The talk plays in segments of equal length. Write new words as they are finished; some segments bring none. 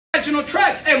vaginal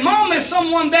tract. A mom is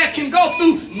someone that can go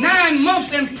through 9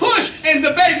 months and push and the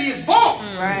baby is born.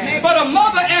 Right. But a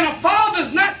mother and a father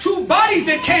is not two bodies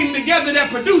that came together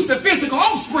that produced a physical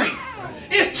offspring.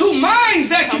 It's two minds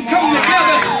that can come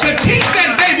together to teach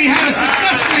that baby how to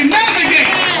successfully navigate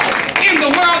in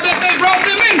the world that they brought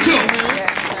them into.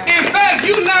 In fact,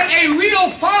 you're not a real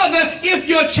father if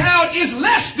your child is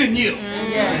less than you.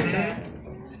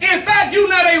 In fact, you're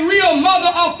not a real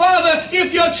mother or father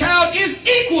if your child is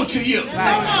equal to you.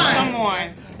 Come on.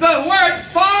 The word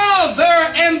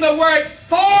father and the word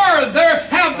farther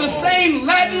have the same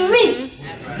Latin root.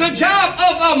 The job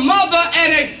of a mother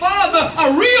and a father,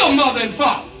 a real mother and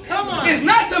father, is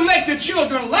not to make the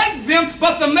children like them,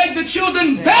 but to make the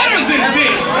children better than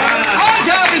them. Our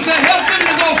job is to help them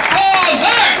to go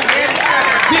farther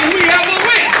than we ever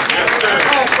went.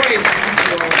 Oh, praise God.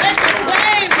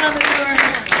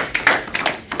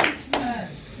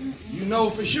 You know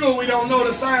for sure we don't know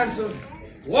the science of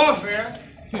warfare.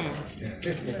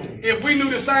 If we knew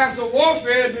the science of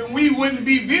warfare, then we wouldn't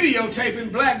be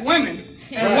videotaping black women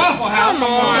at Waffle House.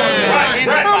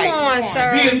 Come on,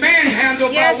 sir. Being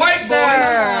manhandled by white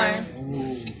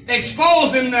boys,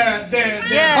 exposing their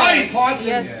body parts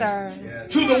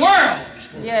to the world.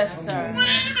 Yes, sir.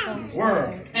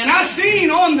 And I seen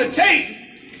on the tape,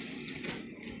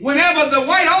 whenever the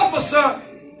white officer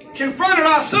confronted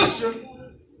our sister,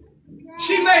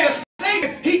 she made a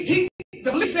statement. The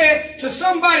police said to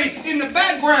somebody in the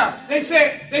background, they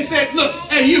said, look,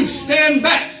 hey, you stand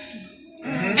back.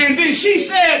 And then she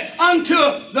said unto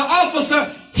the officer,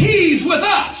 he's with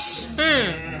us.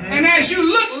 And as you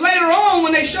look later on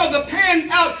when they show the panned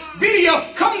out video,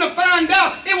 come to find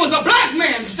out it was a black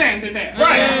man standing there.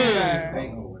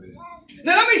 Right.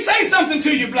 Now let me say something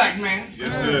to you, black man.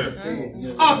 Yes, sir.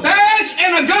 A badge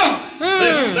and a gun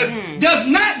does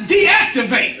not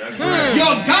deactivate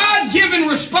your God-given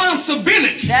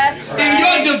responsibility and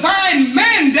your divine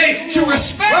mandate to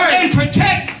respect and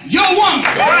protect your woman.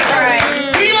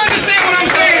 Do you understand what I'm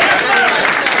saying?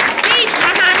 Teach,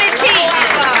 Muhammad, teach.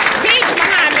 Teach,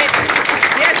 Muhammad.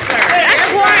 Yes, sir. That's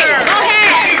right. Go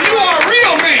ahead. If you are a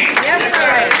real man,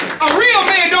 a real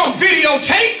man don't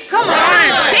videotape. Come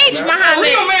on. Teach, Muhammad. A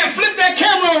real man flip that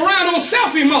camera around on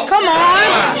selfie mode. Come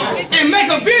on. And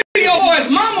make a video for his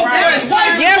mama, for his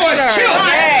wife, for his children.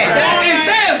 And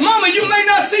says, mama, you may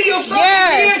not see your son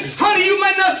again. Honey, you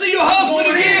may not see your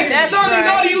husband again. Son and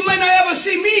daughter, you may not ever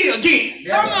see me again.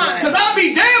 Because I'll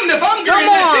be damned if I'm getting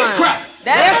that this crap.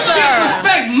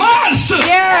 Disrespect my sister.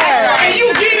 And you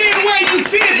get in where you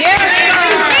fit in.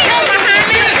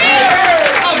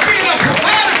 Of being a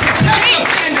provider, protector,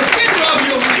 and defender of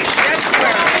your nation.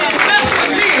 That's what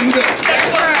men do.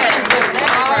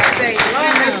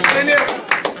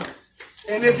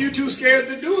 And if you're too scared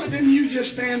to do it, then you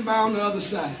just stand by on the other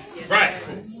side. Right.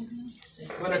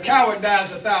 But a coward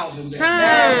dies 1,000 days.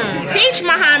 Teach,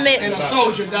 Muhammad. And a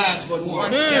soldier dies but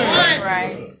once.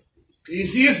 Right. You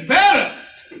see, it's better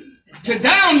to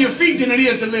die on your feet than it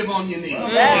is to live on your knees.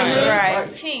 That's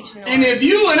right. Teach, Nuri. And if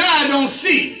you and I don't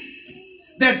see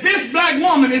that this black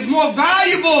woman is more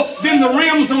valuable than the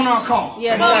rims on our car.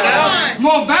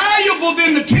 More valuable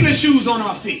than the tennis shoes on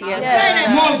our feet.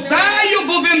 More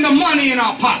valuable than the money in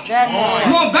our pocket.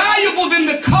 More valuable than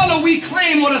the color we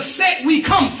claim or the set we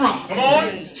come from.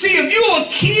 See, if you will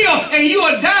kill and you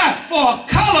will die for a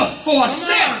color, for a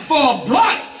set, for a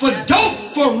block, for dope,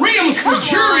 for rims, for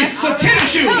jewelry, for tennis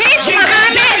shoes, Teach,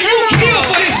 Muhammad. you kill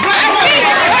for this black woman.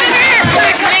 Go ahead,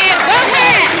 black man. Go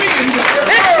ahead.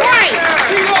 That's right.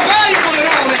 She's more valuable than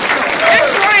all that stuff.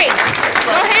 That's right.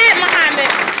 Go ahead, Muhammad.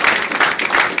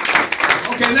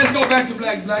 Okay, let's go back to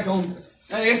black home.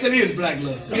 I guess it is black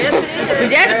love. Yes, it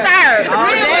is. Yes, sir. All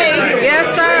day. Yes,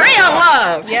 sir. Real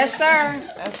love. Yes, sir.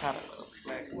 That's how it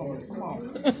goes. Come on.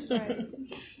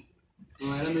 All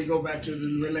right, let me go back to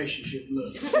the relationship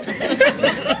love.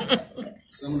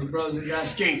 Some of the brothers that got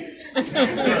scared.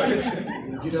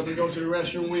 Get up and go to the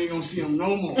restroom, we ain't gonna see them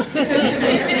no more.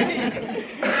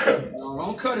 No,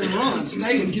 don't cut and run.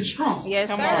 Stay and get strong. Yes,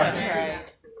 sir. Right.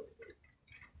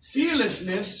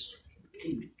 Fearlessness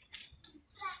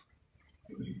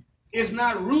is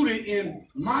not rooted in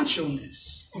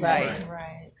macho-ness. Right.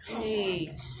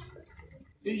 Teach.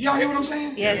 Did y'all hear what I'm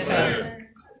saying? Yes, sir.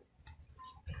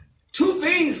 Two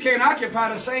things can occupy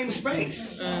the same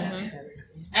space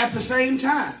at the same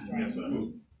time. Yes, sir.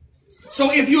 So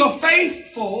if you are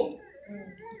faithful,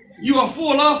 you are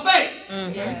full of faith.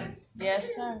 Yes,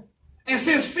 sir. And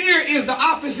since fear is the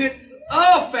opposite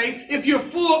of faith, if you're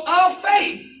full of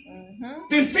faith,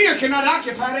 then fear cannot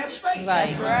occupy that space.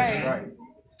 Right.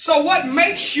 So what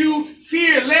makes you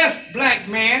fear less, black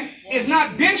man, is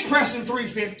not bench pressing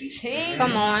 350.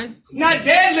 Come on. Not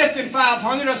deadlifting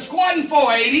 500 or squatting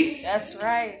 480. That's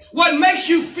right. What makes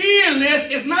you fearless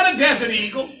is not a Desert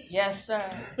Eagle. Yes, sir.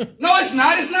 No, it's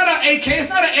not. It's not an AK. It's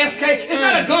not an SK. It's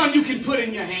not a gun you can put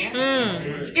in your hand.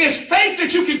 It's faith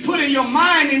that you can put in your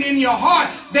mind and in your heart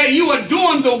that you are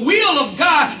doing the will of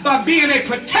God by being a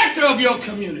protector of your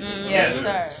community. Yes,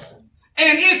 sir.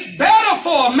 And it's better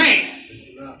for a man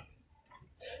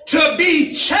to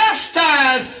be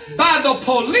chastised by the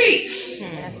police,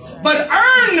 but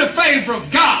earn the favor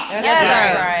of God,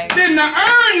 than to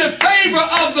earn the favor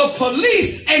of the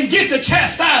police and get the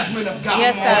chastisement of God.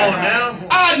 Yes, sir.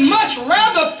 I'd much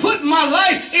rather put my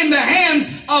life in the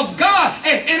hands of God.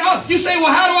 And you say,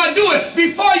 well, how do I do it?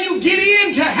 Before you get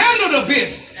in to handle the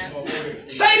business,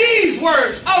 say these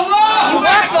words: Allahu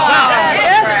Akbar.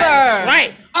 Yes, sir.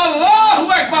 Right.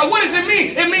 Allahu Akbar. What does it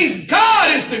mean? It means God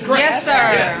is the greatest. Yes,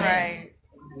 sir. Right.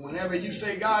 Whenever you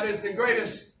say God is the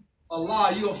greatest,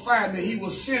 Allah, you'll find that He will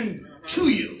send to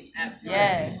you.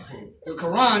 Yeah. The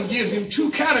Quran gives Him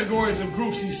two categories of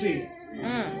groups He sends.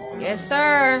 Yes,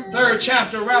 sir. 3rd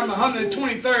chapter, around the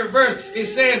 123rd verse, it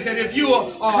says that if you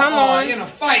are in a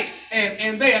fight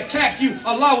and they attack you,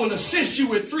 Allah will assist you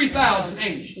with 3,000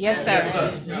 angels. Yes, sir. Yes,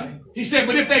 sir. He said,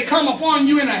 but if they come upon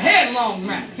you in a headlong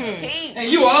manner, and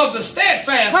you are of the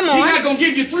steadfast, He's not going to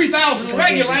give you 3,000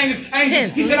 regular angels.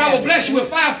 He said, I will bless you with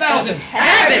 5,000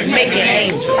 habit-making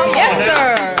angels. Yes,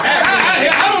 sir.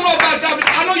 I don't know about that, but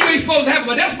I know you ain't supposed to have it,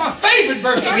 but that's my favorite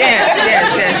verse. Yes.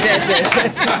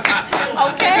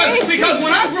 Okay. Because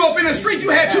when I grew up in the street,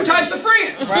 you had two types of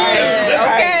friends. Right.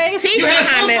 Okay. You had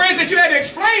some friends that you had to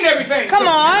explain everything. Come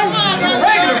on.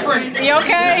 Regular friends. You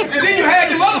okay? And then you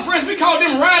had them other friends, we called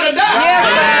them ride or die.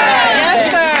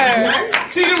 Yes, sir. Yes, sir.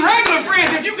 See, the regular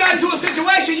friends, if you got into a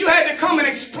situation, you had to come and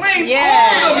explain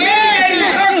all the mitigating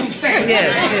circumstances.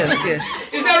 Yes.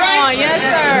 Is that right? Yes,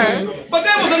 sir. But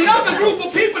there was another group of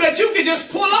people that you could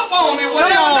just pull up on and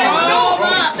whatever they were doing,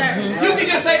 you could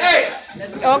just say, hey.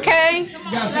 Okay.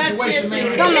 You got a situation,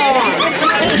 man. Come on.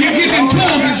 Get them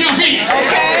tools and jump in.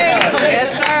 Okay.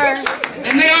 Yes, sir.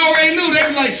 And they already knew. They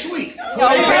were like, sweet.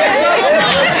 Okay.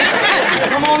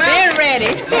 Come on out. Been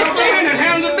ready. Come in and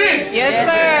handle the business. Yes,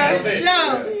 sir.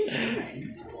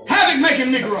 Havoc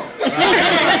making Negro.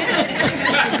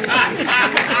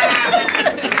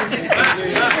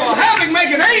 So a havoc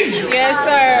making angel. Yes,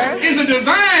 sir. Is a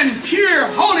divine, pure,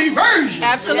 holy virgin.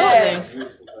 Absolutely.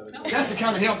 That's the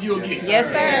kind of help you'll get. Yes,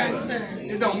 sir.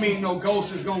 It don't mean no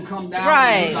ghost is gonna come down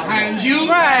behind you.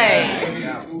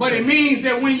 Right. But it means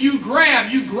that when you grab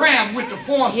with the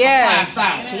force of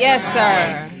 5,000. Yes,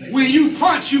 sir. When you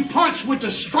punch with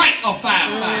the strike of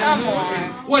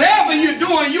 5,000. Whatever you're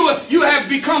doing, you have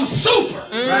become super.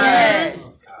 Yes.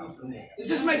 Does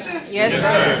this make sense? Yes,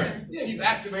 sir. Yeah, you've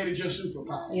activated your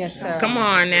superpower. Yes, sir. Come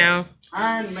on now.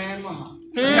 Iron Man Muhammad.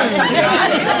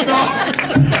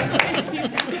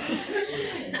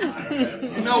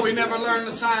 No, we never learned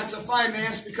the science of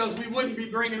finance because we wouldn't be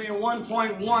bringing in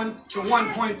 $1.1 to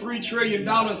 $1.3 trillion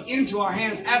into our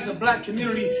hands as a black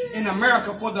community in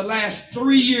America for the last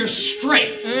 3 years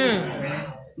straight.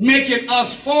 Making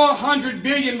us $400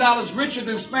 billion richer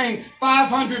than Spain,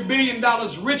 $500 billion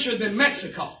richer than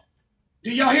Mexico. Do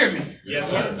y'all hear me?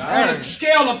 Yes, sir. On a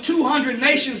scale of 200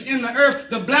 nations in the earth,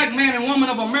 the black man and woman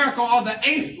of America are the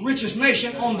 8th richest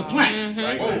nation on the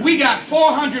planet. We got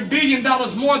 $400 billion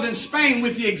more than Spain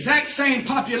with the exact same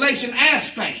population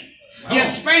as Spain. Yet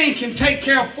Spain can take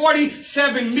care of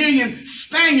 47 million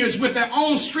Spaniards with their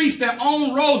own streets, their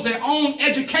own roads, their own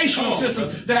educational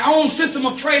systems, their own system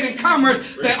of trade and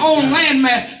commerce, their own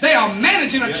landmass. They are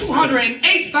managing a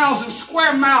 208,000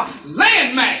 square mile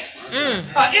landmass.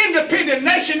 An independent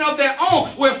nation of their own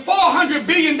with $400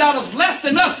 billion less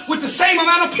than us with the same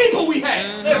amount of people we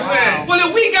have. Well,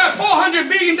 if we got $400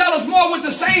 billion more with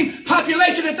the same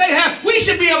population that they have, we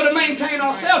should be able to maintain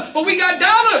ourselves. But we got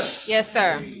dollars. Yes,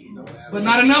 sir. But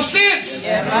not enough sense.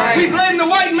 Yes, right. We blame the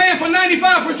white man for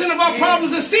 95% of our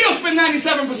problems and still spend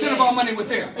 97% of our money with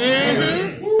them.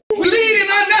 We lead in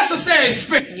unnecessary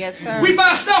spending. Yes, sir. We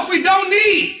buy stuff we don't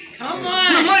need. Come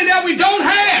on. With money that we don't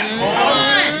have.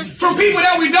 From people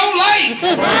that we don't like.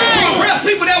 To impress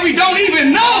people that we don't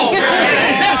even know.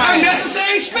 That's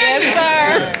unnecessary spending.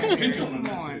 Yes,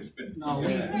 sir. No,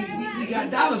 we got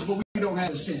dollars, but we don't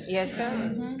have a cent. Yes, sir.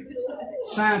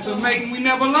 Science of making we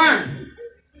never learned.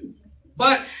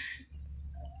 But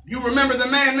you remember the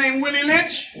man named Willie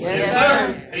Lynch? Yes,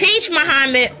 sir. Teach,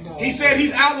 Muhammad. He said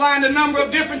he's outlined a number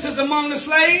of differences among the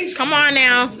slaves. Come on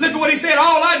now. Look at what he said.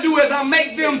 All I do is I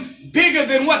make them bigger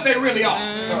than what they really are.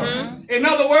 In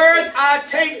other words, I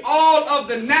take all of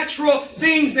the natural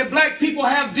things that black people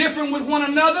have different with one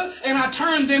another, and I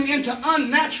turn them into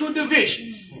unnatural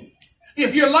divisions.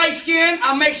 If you're light-skinned,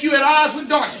 I make you at odds with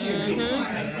dark-skinned people.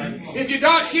 If you're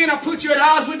dark-skinned, I put you at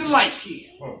odds with the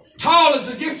light-skinned. Tall is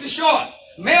against the short.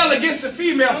 Male against the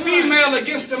female. Female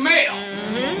against the male.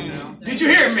 Did you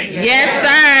hear me? Yes,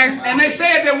 sir. And they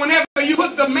said that whenever you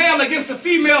put the male against the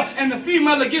female and the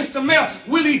female against the male,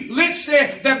 Willie Lynch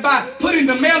said that by putting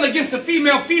the male against the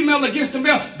female, female against the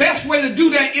male, best way to do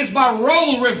that is by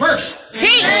role reversal.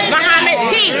 Teach, Muhammad,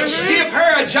 teach. Give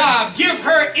her a job, give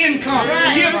her income,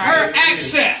 give her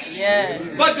access,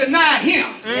 but deny him.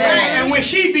 And when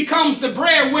she becomes the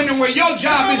breadwinner where your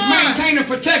job is maintain and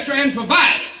protect her and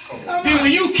provide her, then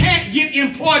when you can't get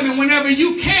employment, whenever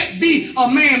you can't be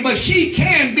a man, but she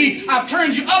can be, I've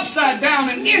turned you upside down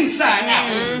and inside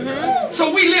out.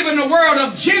 So we live in a world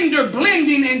of gender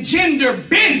blending and gender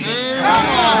bending.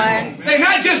 They're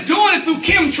not just doing it through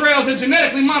chemtrails and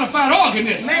genetically modified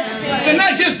organisms. They're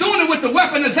not just doing it with the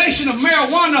weaponization of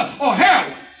marijuana or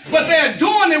heroin, but they're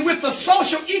doing it with the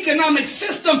social economic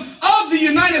system of the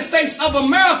United States of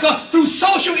America through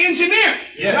social engineering.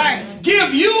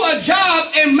 Give you a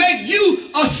job and make you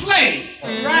a slave.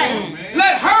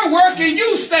 Let her work and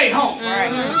you stay home.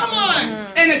 Come on.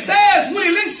 And it says, Willie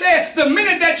Lynch said, the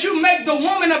minute that you make the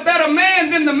woman a better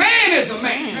man, then the man is a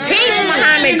man. Teach,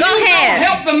 Muhammad. Go ahead. Don't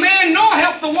help the man nor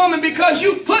help the woman because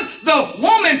you put the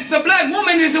woman, the black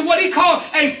woman, into what he called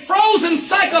a frozen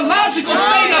psychological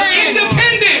state of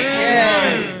independence.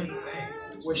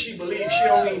 Where she believes she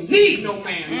don't even need no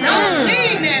man. Don't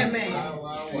need that man.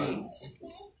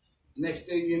 Next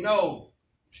thing you know,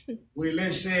 Willie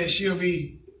Lynch says she'll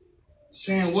be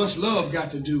saying, what's love got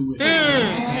to do with it?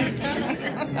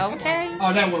 Okay.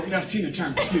 Oh, that's Tina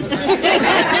Turner, excuse me.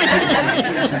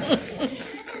 Tina Turner.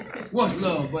 What's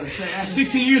love but a say? At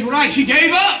 16 years with Ike, she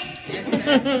gave up.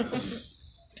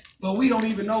 But we don't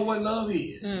even know what love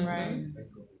is.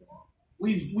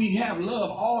 We have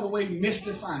love all the way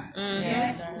misdefined.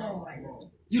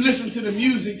 You listen to the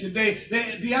music today.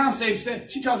 Beyonce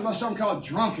said, she talked about something called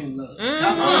drunken love.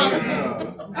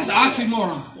 That's an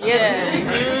oxymoron.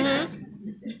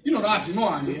 You know the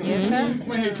oxymoron is.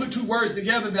 When you put two words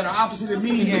together that are opposite of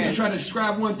meaning, but you try to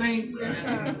describe one thing.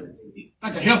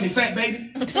 Like a healthy fat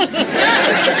baby.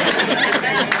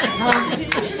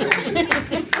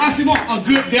 Oxymoron, a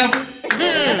good devil.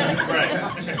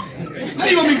 Now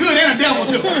you're gonna be good and a devil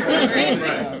too.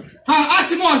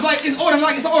 Oxymoron is like it's order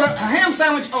a ham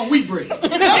sandwich on wheat bread. That's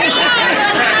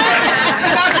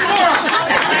oxymoron.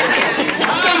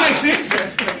 That makes sense.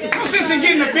 No sense in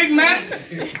getting a Big Mac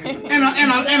and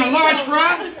a large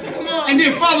fry and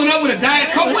then following up with a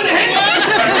Diet Coke. What the hell?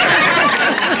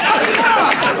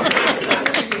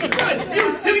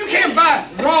 You can't buy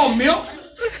raw milk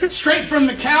straight from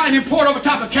the cow and then pour it over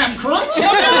top of Captain Crunch.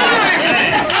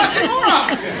 That's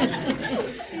oxymoron.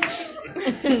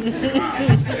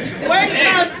 Wake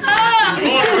us up!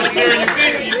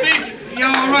 You teach it.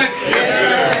 Y'all all right? Yes,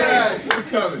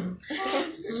 sir.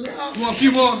 You want a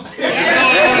few more? I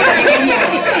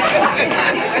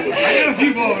got a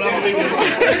few more, but I'm gonna leave it.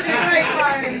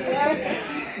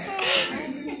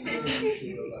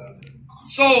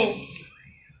 So,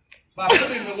 by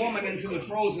putting the woman into the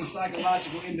frozen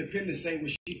psychological independence state where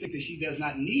she thinks that she does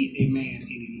not need a man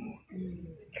anymore,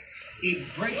 it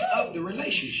breaks up the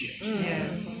relationships.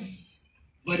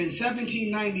 But in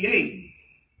 1798,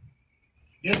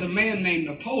 there's a man named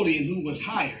Napoleon who was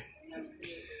hired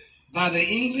by the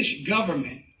English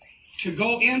government to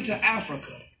go into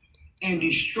Africa and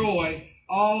destroy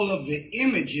all of the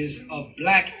images of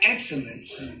black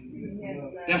excellence.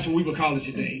 That's what we would call it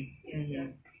today.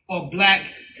 Or black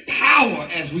power,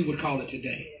 as we would call it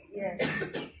today.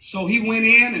 So he went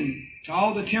in and to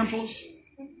all the temples,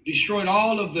 destroyed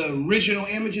all of the original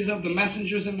images of the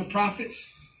messengers and the prophets,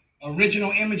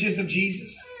 original images of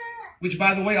Jesus, which,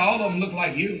 by the way, all of them look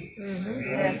like you.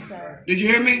 Yes, sir. Did you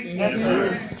hear me? Yes,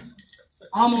 sir.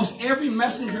 Almost every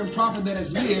messenger and prophet that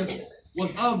has lived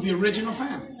was of the original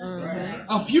family.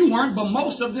 A few weren't, but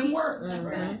most of them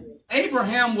were.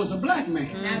 Abraham was a black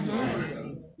man.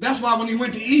 That's why when he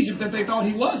went to Egypt that they thought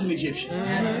he was an Egyptian.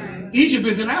 Egypt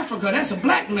is in Africa. That's a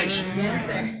black nation.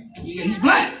 He's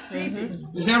black.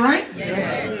 Is that right?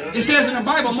 It says in the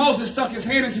Bible, Moses stuck his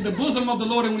hand into the bosom of the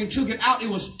Lord, and when he took it out, it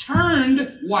was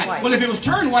turned white. Well, if it was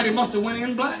turned white, it must have went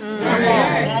in black.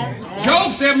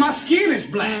 Job said, my skin is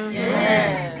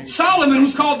black. Solomon,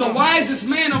 who's called the wisest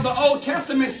man of the Old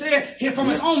Testament, said here from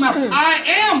his own mouth, I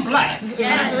am black.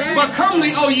 But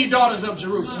comely, O ye daughters of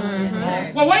Jerusalem.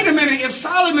 Well, wait a minute. If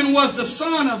Solomon was the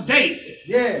son of David,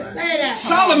 Yeah.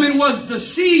 Solomon was the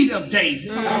seed of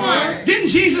David. Didn't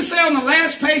Jesus say on the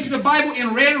last page of the Bible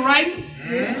in red writing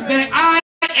that I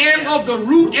am of the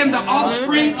root and the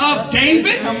offspring of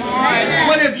David?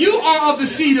 But if you are of the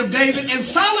seed of David and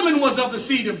Solomon was of the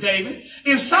seed of David,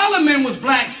 if Solomon was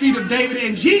black, seed of David,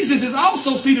 and Jesus is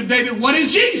also seed of David, what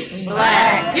is Jesus?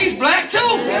 Black. He's black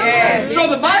too. So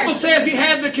the Bible says he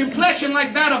had the complexion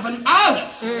like that of an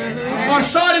olive or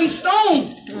sodden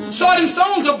stone. Sodden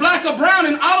stones are black or brown,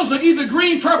 and olives are either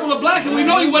green, purple, or black, and we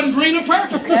know he wasn't green or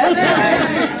purple.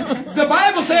 The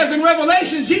Bible says in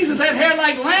Revelation, Jesus had hair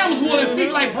like lamb's wool and feet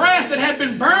like brass that had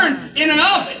been burned in an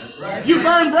oven. You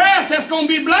burn brass, that's going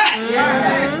to be black.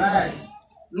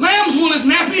 Lamb's wool is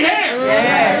nappy hair.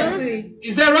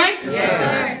 Is that right?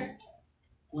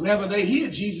 Whenever they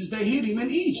hid Jesus, they hid him in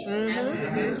Egypt.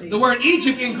 The word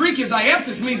Egypt in Greek is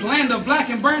Aeptus, means land of black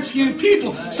and burnt skinned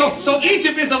people. So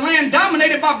Egypt is a land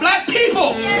dominated by black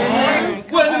people.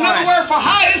 Well, another word for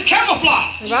hide is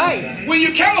camouflage. When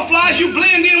you camouflage, you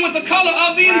blend in with the color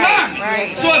of the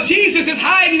environment. So if Jesus is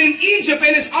hiding in Egypt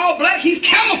and it's all black, he's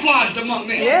camouflaged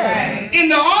among them. In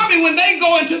the army, when they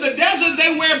go into the desert,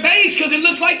 they wear beige because it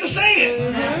looks like the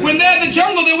sand. When they're in the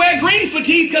jungle, they wear green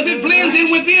fatigues because it blends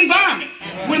in with the environment.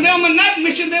 When they're on the night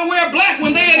mission, they wear black.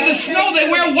 When they're in the snow, they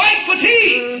wear white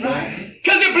fatigues.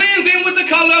 Because it blends in with the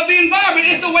color of the environment.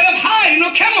 It's the way of hiding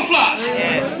or camouflage.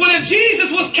 Well, if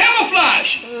Jesus was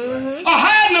camouflaged or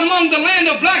hiding among the land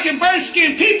of black and burnt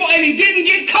skinned people and he didn't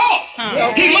get caught,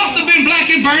 he must have been black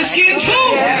and burnt skinned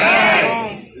too.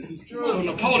 So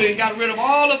Napoleon got rid of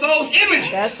all of those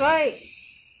images. That's right.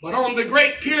 But on the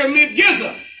Great Pyramid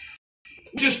Giza,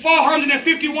 which is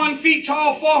 451 feet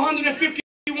tall, 451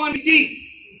 feet deep,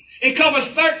 it covers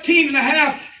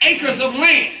 13.5 acres of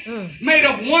land, made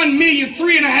of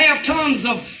 1,003.5 tons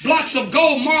of blocks of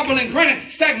gold, marble, and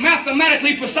granite, stacked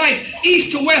mathematically precise,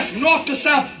 east to west, north to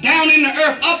south, down in the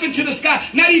earth, up into the sky,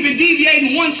 not even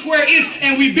deviating 1 square inch,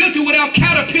 and we built it without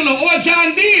Caterpillar or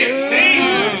John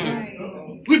Deere.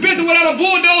 We built it without a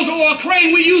bulldozer or a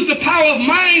crane. We used the power of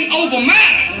mind over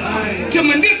matter to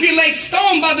manipulate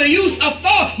stone by the use of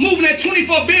thought, moving at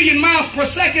 24 billion miles per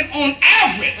second on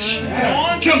average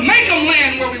to make them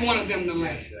land where we wanted them to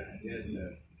land.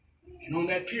 And on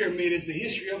that pyramid is the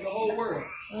history of the whole world.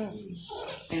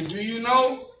 And do you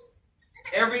know,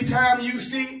 every time you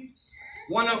see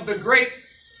one of the great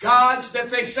gods that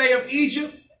they say of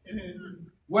Egypt,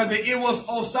 whether it was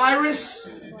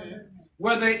Osiris,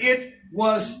 whether it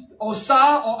was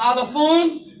Osa or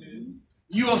Alafun,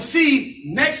 you will see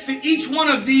next to each one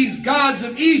of these gods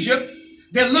of Egypt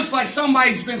that looks like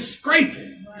somebody's been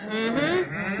scraping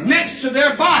next to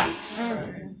their bodies.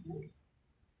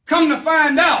 Come to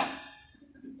find out,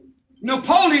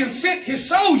 Napoleon sent his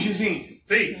soldiers in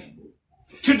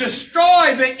to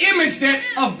destroy the image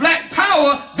of black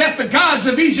power that the gods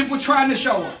of Egypt were trying to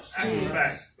show us.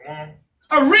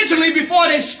 Originally, before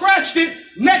they scratched it,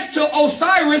 next to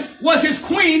Osiris was his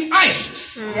queen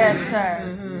Isis.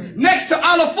 Next to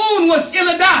Alafun was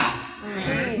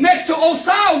Illidai. Next to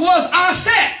Osa was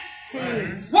Aset.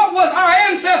 What was our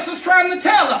ancestors trying to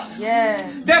tell us?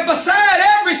 That beside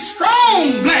every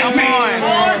strong black man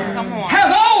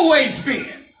has always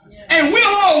been and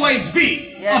will always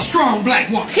be a strong black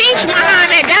woman. Teach,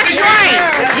 Muhammad. That's right.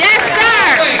 Yes,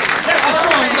 sir. A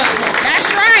strong black woman.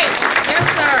 That's right. Yes,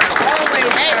 sir.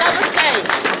 Always. Ain't no mistake.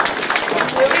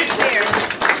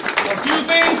 A few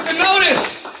things to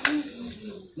notice.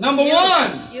 Number one.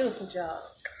 Beautiful job.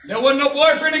 There wasn't no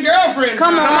boyfriend and girlfriend.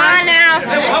 Come on now. They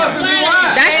were husbands and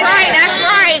wives. That's right. That's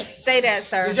right. Say that,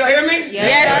 sir. Did y'all hear me?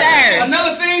 Yes, sir.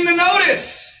 Another thing to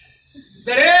notice,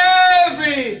 that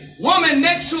every woman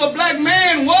next to a black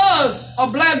man was a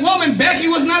black woman. Becky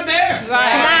was not there.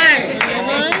 Come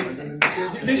on.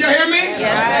 Did y'all hear me?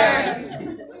 Yes, sir.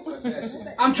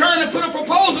 I'm trying to put a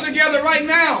proposal together right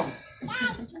now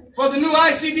for the new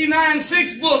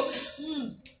ICD-9-6 books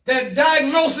that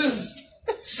diagnoses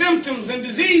symptoms and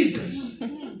diseases.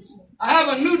 I have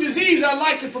a new disease I'd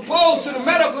like to propose to the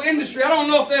medical industry. I don't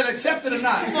know if they'll accept it or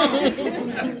not.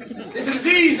 It's a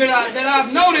disease that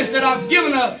I've noticed that I've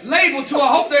given a label to. I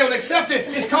hope they will accept it.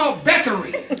 It's called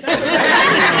Beckery.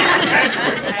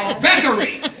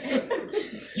 Beckery.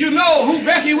 You know who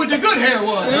Becky with the good hair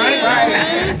was, right?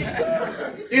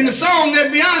 In the song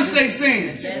that Beyonce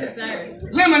sang. Yes, sir.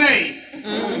 Lemonade.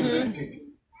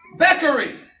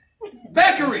 Beckery.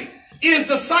 Beckery is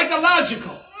the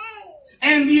psychological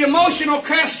and the emotional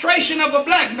castration of a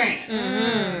black man.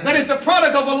 That is the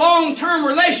product of a long-term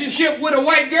relationship with a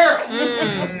white girl.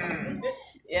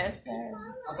 Yes, sir.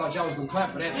 I thought y'all was going to clap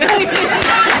for that.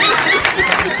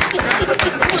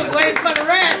 Wait for the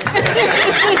rest.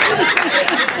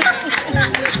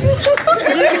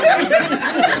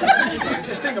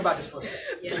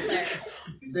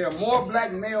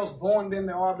 males born than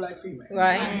there are black females.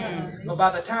 Right. But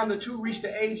by the time the two reach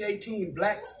the age 18,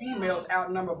 black females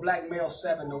outnumber black males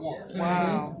 7 to 1.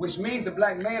 Wow. Which means the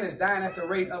black man is dying at the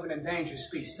rate of an endangered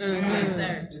species. Yes,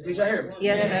 sir. Did y'all hear me?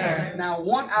 Yes, sir. Now,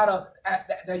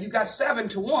 now you got 7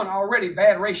 to 1 already,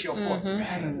 bad ratio for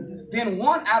you. Then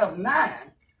 1 out of 9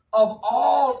 of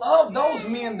all of those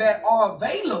men that are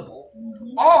available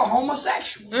are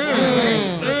homosexuals.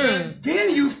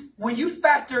 Then when you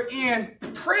factor in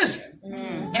prison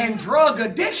and drug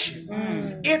addiction,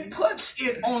 it puts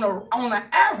it on an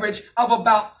average of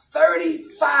about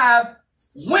 35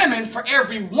 women for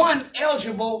every 1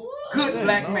 eligible good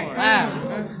black man.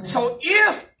 Wow. So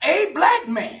if a black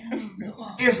man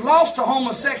is lost to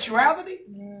homosexuality,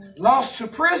 lost to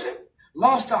prison,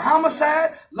 lost to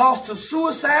homicide, lost to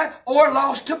suicide, or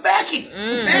lost to Becky. A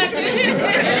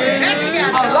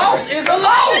loss is a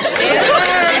loss.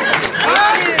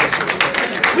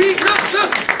 Look,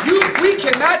 sister, we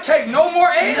cannot take no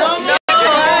more L's. No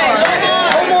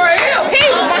more L's.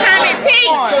 Teach, Muhammad,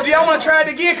 teach. So do y'all want to try it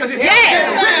again? Because it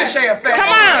has a ricochet effect. Come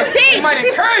on, teach. It might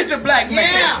encourage the black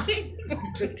man.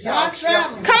 Come on,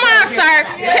 sir.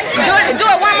 Do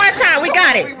it one more time. We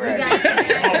got it.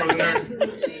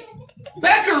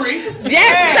 Beckery,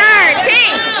 Yes, sir.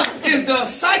 Teach. is the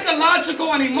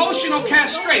psychological and emotional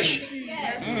castration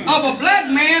of a black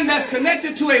man that's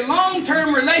connected to a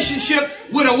long-term relationship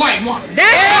with a white woman.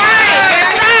 That's right.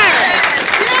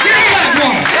 Yes, sir. Get a black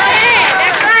woman. Go ahead.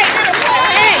 That's right.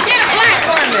 Hey, get a black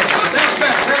woman.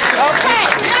 Okay.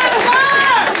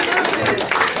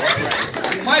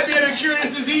 Might be able to cure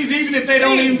this disease even if they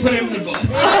don't even put it in the book.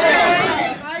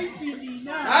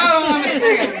 I don't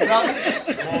understand, brothers.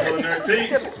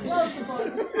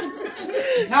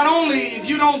 Not only if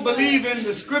you don't believe in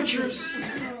the scriptures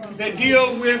that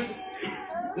deal with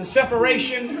the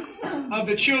separation of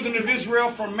the children of Israel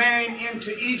from marrying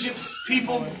into Egypt's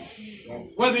people,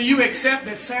 whether you accept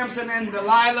that Samson and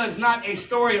Delilah is not a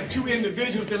story of 2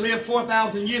 individuals that lived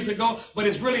 4,000 years ago, but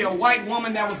it's really a white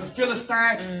woman that was a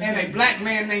Philistine and a black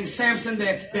man named Samson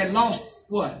that lost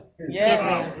what?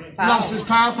 Lost his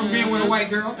power from being with a white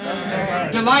girl.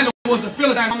 Delilah was a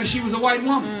Philistine woman. She was a white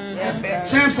woman.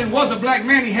 Samson was a black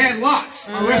man. He had locks.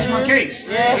 I rest my case.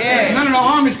 None of the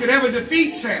armies could ever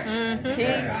defeat Samson.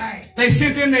 They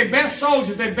sent in their best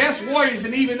soldiers, their best warriors,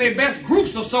 and even their best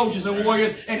groups of soldiers and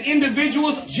warriors, and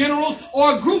individuals, generals,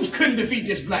 or groups couldn't defeat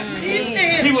this black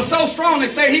man. He was so strong they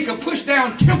say he could push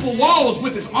down temple walls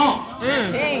with his arms.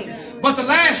 But the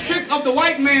last trick of the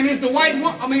white man is the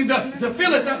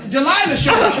Delilah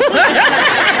showed up.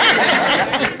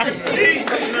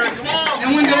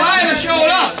 And when Delilah showed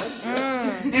up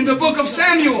in the book of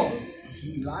Samuel,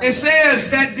 it says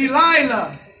that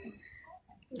Delilah,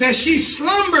 that she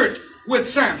slumbered with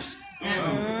Samson.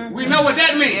 We know what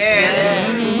that means.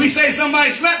 When we say somebody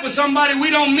slept with somebody, we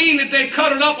don't mean that they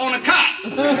cuddled up on a cot.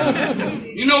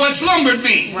 You know what slumbered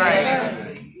means.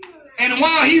 And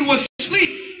while he was asleep,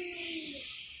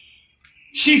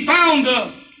 she found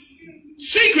the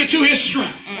secret to his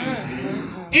strength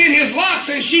in his locks,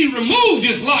 and she removed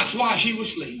his locks while she was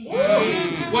asleep.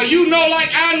 Well, you know,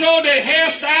 like I know, that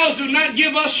hairstyles do not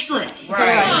give us strength.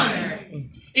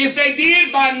 If they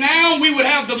did, by now we would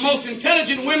have the most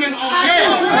intelligent women on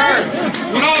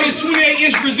earth with all this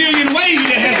 28-inch Brazilian wave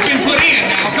that has been put in.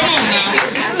 Now, come on now.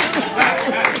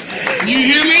 You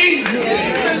hear me?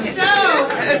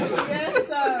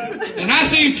 And I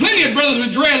seen plenty of brothers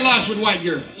with dreadlocks with white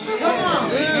girls.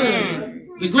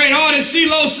 The great artist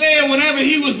CeeLo said whenever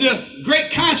he was the great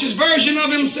conscious version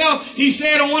of himself, he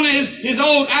said on one of his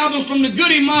old albums from the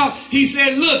Goody Mob, he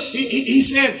said, look, he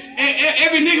said,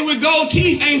 every nigga with gold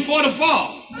teeth ain't for the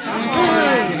fall.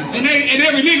 And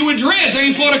every nigga with dreads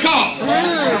ain't for the cause.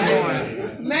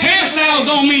 Hairstyles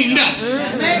don't mean nothing.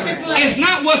 It's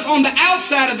not what's on the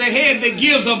outside of the head that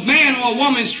gives a man or a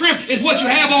woman strength. It's what you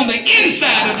have on the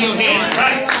inside of your head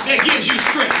that gives you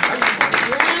strength.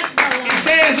 It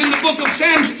says in the book of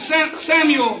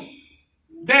Samuel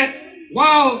that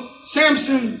while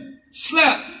Samson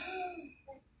slept,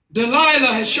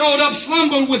 Delilah had showed up,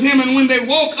 slumbered with him, and when they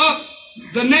woke up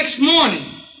the next morning,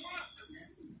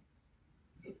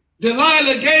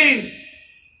 Delilah gave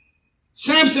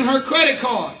Samson her credit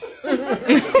card,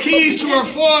 keys to her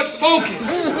Ford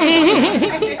Focus,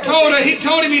 told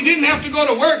him he didn't have to go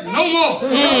to work no more.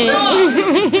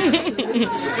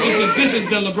 This is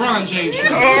the LeBron James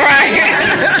show. All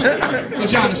right.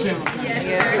 But y'all understand what I'm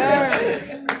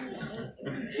saying.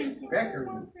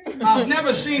 I've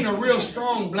never seen a real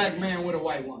strong black man with a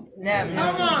white woman. Never.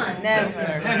 Never.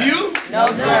 Have you? No,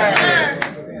 sir.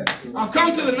 I've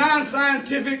come to the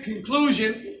non-scientific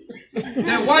conclusion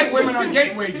that white women are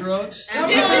gateway drugs.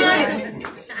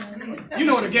 You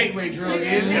know what a gateway drug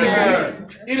is.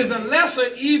 It is a lesser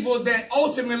evil that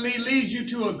ultimately leads you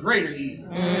to a greater evil.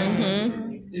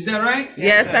 Is that right?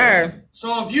 Yes, sir.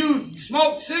 So if you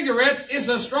smoke cigarettes, it's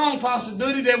a strong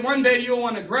possibility that one day you'll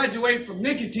want to graduate from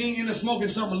nicotine into smoking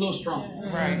something a little stronger.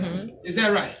 Right. Is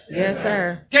that right? Yes,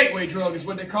 sir. Gateway drug is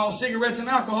what they call cigarettes and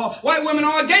alcohol. White women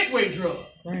are a gateway drug.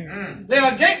 They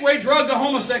are a gateway drug to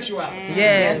homosexuality.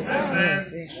 Yes.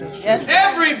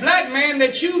 Every black man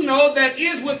that you know that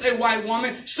is with a white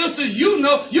woman, sisters, you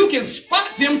know, you can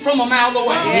spot them from a mile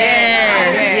away.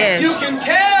 Yes. You can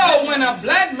tell when a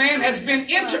black man has been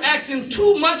interacting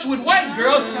too much with white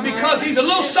girls because he's a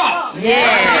little soft. He's a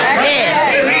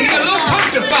little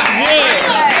punctified.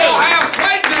 He'll have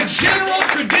quite the general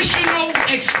traditional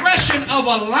expression of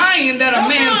a lion that a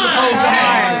man's supposed to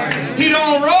have. He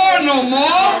don't roar no more.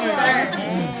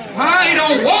 He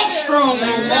don't walk strong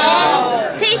no more.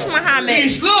 Teach Muhammad.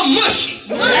 He's a little mushy.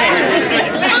 Am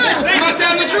I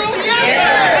telling the truth?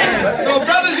 Yeah. So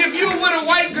brothers, if you with a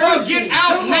white girl, get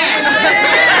out now.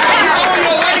 You're on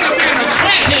your way to being a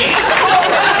crackhead.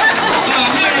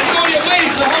 You're on your way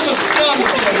to homosexuality.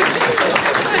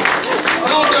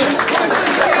 Don't do it.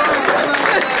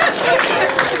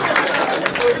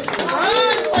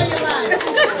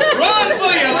 Run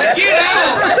for your life. Get out.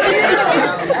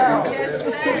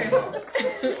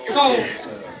 So,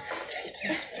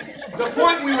 the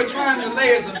point we were trying to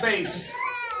lay as a base,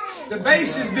 the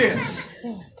base is this.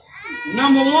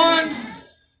 Number one,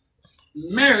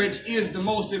 marriage is the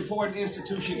most important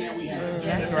institution that we have.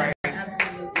 That's right.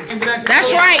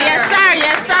 That's right. Yes, sir.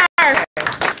 Yes, sir.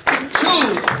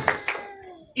 Two,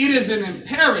 it is an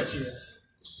imperative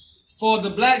for the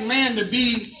black man to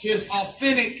be his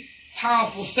authentic,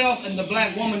 powerful self and the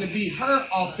black woman to be her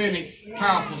authentic,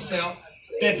 powerful self,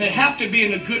 that they have to be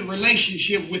in a good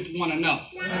relationship with one another.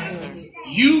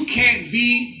 You can't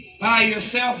be by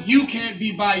yourself. You can't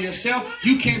be by yourself.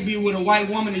 You can't be with a white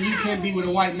woman and you can't be with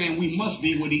a white man. We must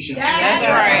be with each other. That's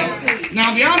right.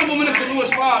 Now, the Honorable Minister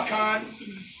Louis Farrakhan,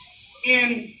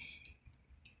 in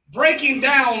breaking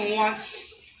down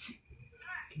once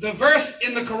the verse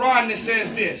in the Quran that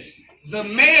says this, the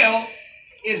male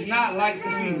is not like the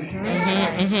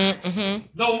female.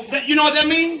 Though, you know what that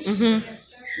means?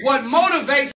 What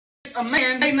motivates a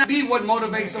man may not be what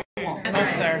motivates a woman. No,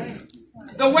 sir.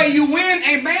 The way you win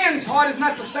a man's heart is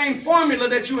not the same formula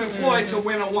that you employ to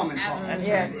win a woman's heart.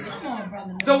 Yes.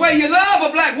 The way you love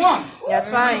a black woman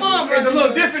That's right. is a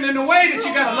little different than the way that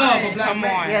you gotta love a black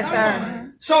man. Yes, sir.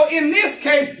 So in this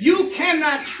case, you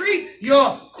cannot treat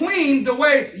your queen the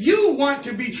way you want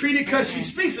to be treated because she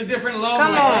speaks a different love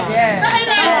language. Come on. Yeah.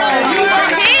 You cannot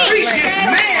treat this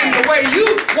man the way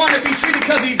you want to be treated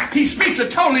because he speaks a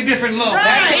totally different love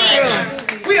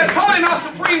language. We are taught in our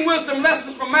Supreme Wisdom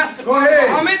lessons from Master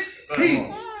Muhammad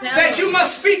that you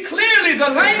must speak clearly the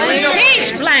language of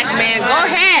Teach, black man. Go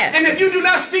ahead. And if you do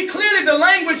not speak clearly the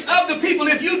language of the people,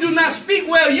 if you do not speak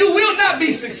well, you will not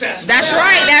be successful. That's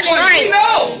right. That's For right. she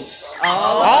knows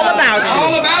All about you.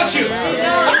 all about you.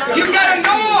 You got to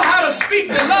know how to speak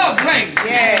the love language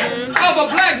of a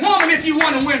black woman if you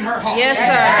want to win her heart. Yes,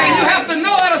 sir. And you have to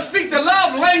know how to speak the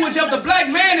love language of the black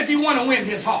man if you want to win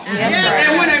his heart. Yes, sir.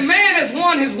 And when a man has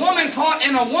won his woman's heart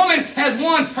and a woman has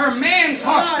won her man's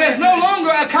heart, there's no longer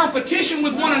a competition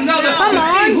with one another to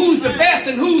see who's the best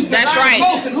and who's the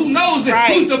most and who knows it,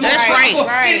 who's the most powerful.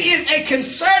 It is a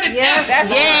concerted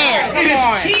effort. It is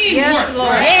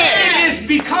teamwork. It is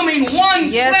becoming one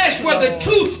flesh where the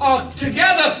two are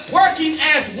together working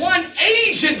as one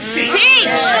agency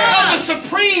of the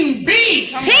supreme being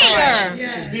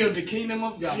to build the kingdom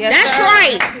of God. That's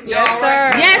right. Yes,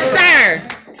 sir. Yes, sir.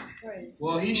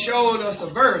 Well, he showed us a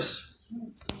verse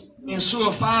in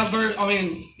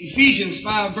Ephesians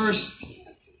 5 verse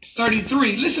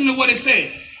 33. Listen to what it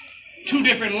says. Two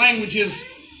different languages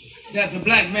that the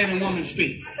black man and woman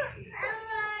speak.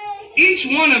 Each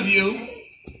one of you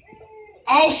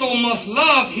also must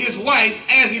love his wife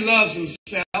as he loves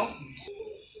himself,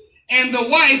 and the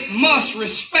wife must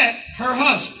respect her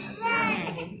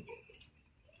husband.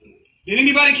 Did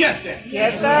anybody catch that?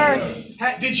 Yes, sir.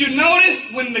 Did you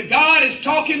notice when the God is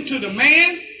talking to the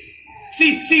man?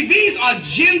 See, these are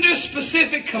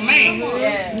gender-specific commands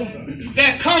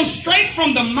that come straight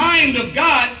from the mind of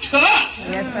God to us.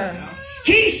 Yes, sir.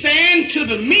 He's saying to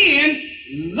the men,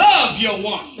 love your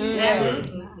woman.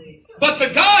 But the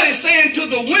God is saying to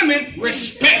the women,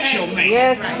 respect your man.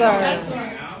 Yes,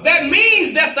 sir. That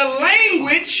means that the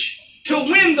language to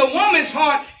win the woman's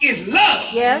heart is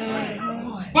love. Yes.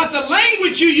 But the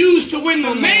language you use to win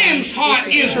the man's heart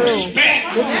is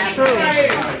respect. This is true.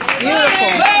 Beautiful.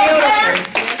 Love her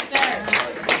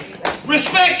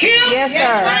respect him. Yes,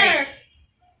 sir.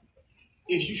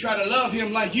 If you try to love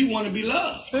him like you want to be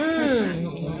loved,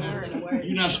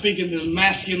 you're not speaking the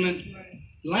masculine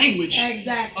language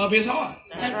of his heart.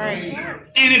 That's right.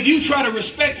 And if you try to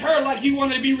respect her like you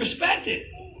want to be respected,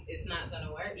 it's not going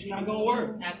to work. It's not going to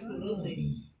work.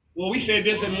 Absolutely. Well, we said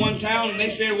this in one town, and they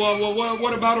said, well,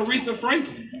 what about Aretha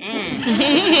Franklin?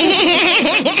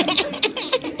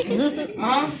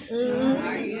 Huh?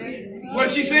 What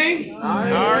did she sing?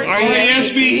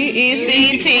 R-E-S-P-E-C-T.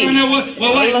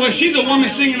 Well, she's a woman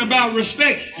singing about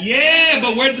respect. Yeah,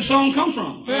 but where did the song come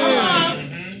from?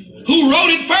 Who wrote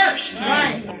it first?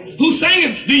 Who sang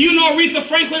it? Do you know Aretha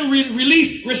Franklin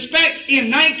released Respect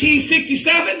in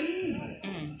 1967?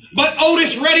 But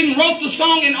Otis Redding wrote the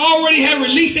song and already had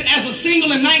released it as a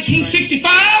single in 1965.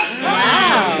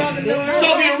 Wow.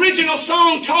 So the original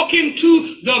song talking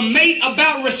to the mate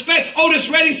about respect, Otis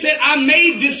Redding said, I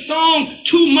made this song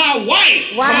to my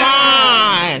wife. Wow.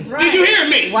 Come on. Did you hear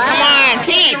me? Wow. Come on,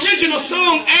 teach. The original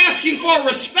song asking for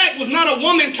respect was not a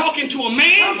woman talking to a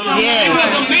man. Yeah. It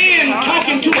was a man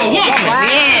talking to a woman.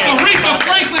 Yes. Aretha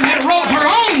Franklin had wrote her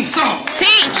own song.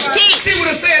 Teach. She would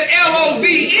have said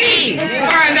L-O-V-E.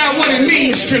 Find out what it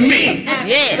means to me.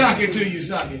 Yes. Sock it to you,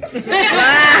 sock it. Y'all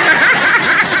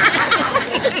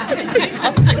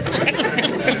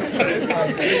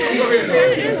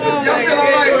still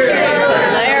all right with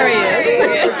Hilarious.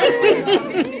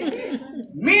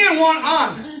 Men want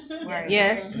honor.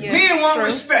 Yes. Men want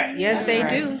respect. Yes, they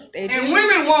do. And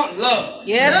women want love.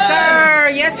 Yes, sir.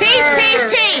 Yes, sir. Teach.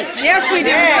 Yes, we do,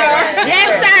 sir.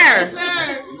 Yes, sir.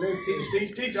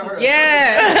 Teach, I heard.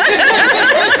 Yes.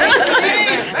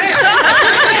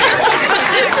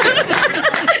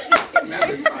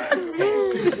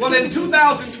 Well, in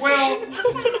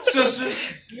 2012,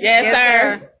 sisters. Yes,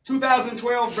 sir.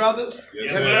 2012, brothers.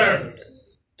 Yes, sir.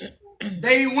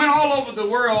 They went all over the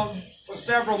world for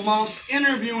several months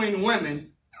interviewing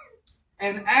women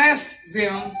and asked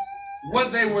them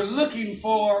what they were looking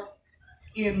for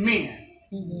in men.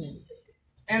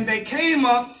 And they came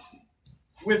up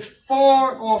with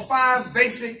 4 or 5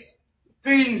 basic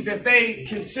things that they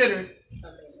considered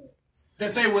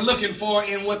that they were looking for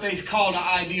in what they called an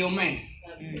ideal man.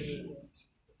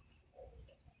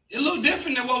 It's a little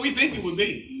different than what we think it would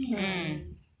be.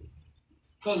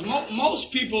 Because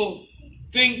most people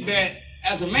think that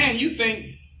as a man, you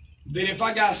think that if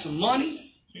I got some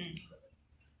money,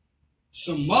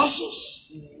 some muscles,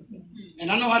 and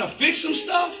I know how to fix some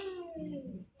stuff,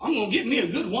 I'm going to get me a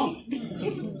good woman.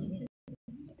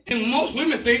 And most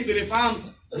women think that if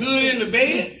I'm good in the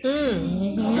bed,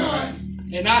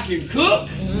 and I can cook,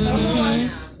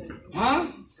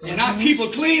 and I keep a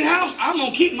clean house, I'm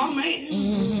going to keep my man.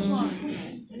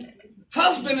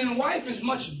 Husband and wife is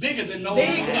much bigger than those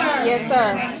things. Yes,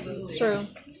 sir. True.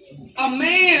 A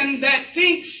man that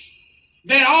thinks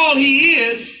that all he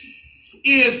is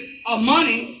a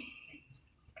money,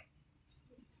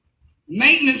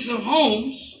 maintenance of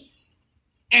homes,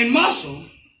 and muscle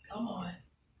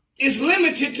is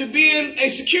limited to being a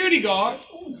security guard,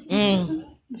 a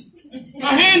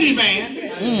handyman,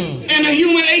 and a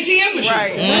human ATM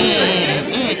machine.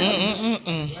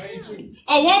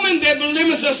 A woman that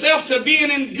limits herself to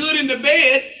being good in the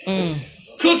bed,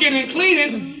 cooking and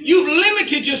cleaning, you've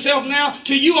limited yourself now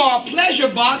to you are a pleasure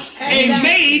box, a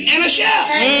maid, and a chef.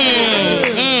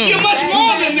 You're much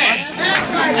more than that.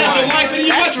 As a wife, and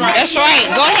you're much more. That's right.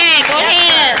 Go ahead.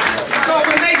 So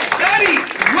when they studied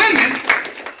women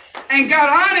and got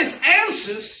honest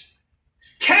answers,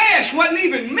 cash wasn't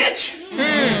even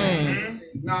mentioned.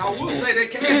 Now, I will say that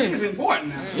cash is important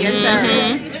now. Yes, sir.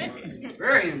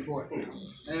 Very important.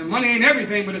 And money ain't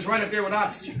everything, but it's right up there with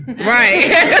oxygen. Right.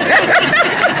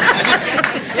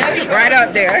 Right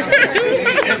up there.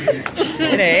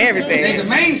 It ain't everything. It ain't the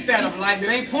main stat of life. It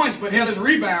ain't points, but hell is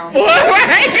rebound.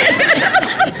 Right.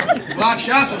 Block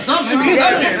shots or something. It's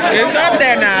up there. It's up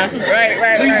there now.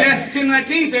 Right. Ecclesiastes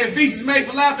 10:19 said, feast is made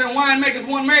for laughter and wine maketh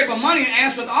one merry, but money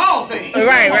answereth all things.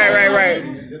 Right.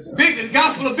 The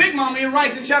Gospel of Big Mama, it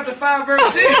writes in chapter 5,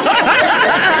 verse 6.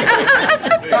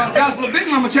 Gospel of Big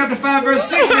Mama, chapter 5, verse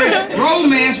 6 says,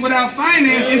 romance without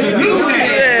finance is a nuisance.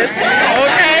 Okay.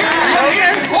 Money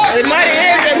is important.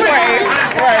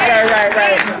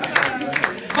 Right.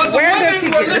 But the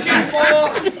women were looking for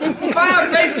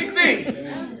 5 basic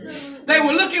things. They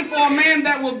were looking for a man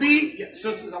that will be,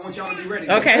 sisters, I want y'all to be ready.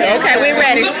 Okay, we're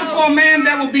ready. Looking for a man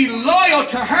that will be loyal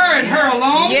to her and her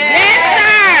alone. Yes,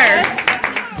 sir.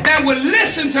 That would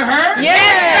listen to her. Yes,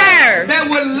 sir. That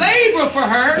would labor for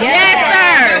her. Yes,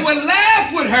 sir. That would laugh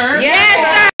with her. Yes,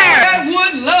 sir. That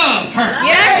would love her.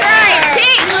 Yes, right.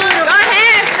 Teach. Go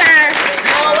ahead, sir.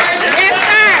 Yes,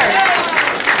 sir.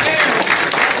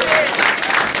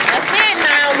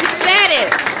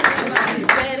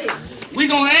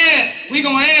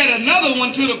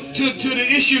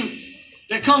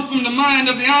 that come from the mind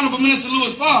of the Honorable Minister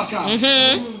Louis Farrakhan.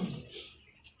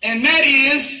 And that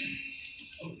is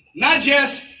not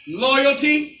just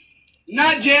loyalty,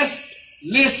 not just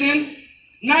listen,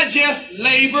 not just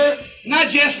labor, not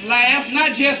just laugh,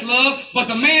 not just love, but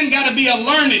the man got to be a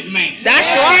learned man. That's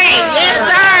right. Yes,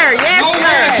 sir. Yes, no sir.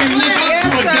 one can look up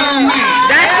to a dumb man.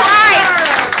 That's right.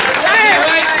 Sir.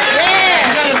 Right? Yes.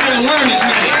 You got to be a learned man.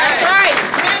 That's right.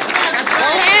 Go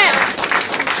ahead.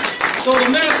 So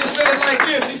the minister said it like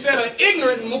this. He said, an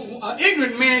ignorant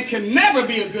man can never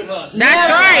be a good husband. That's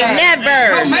right.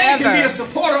 Never. No man can be a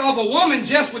supporter of a woman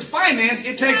just with finance.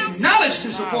 It takes knowledge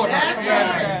to support her.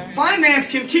 Finance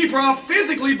can keep her up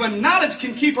physically, but knowledge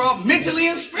can keep her up mentally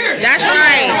and spiritually. That's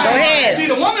right. Go ahead. See,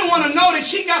 the woman want to know that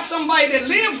she got somebody that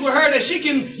lives with her that she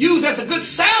can use as a good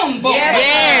soundboard.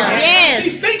 Yes.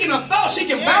 She's thinking a thought, she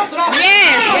can bounce it off.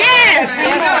 Yes.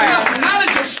 You got enough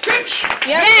knowledge of scripture.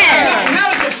 Yes. Enough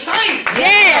knowledge of science.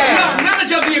 Yes. Enough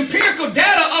knowledge of the empirical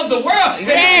data of the world. That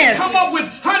you can come up with,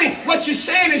 honey, what you're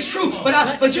saying is true,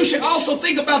 but you should also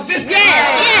think about this. Yes.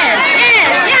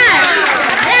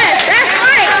 That's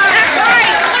right. That's right.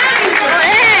 Go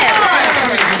ahead.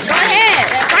 Go ahead.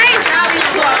 Praise God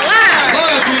to Allah.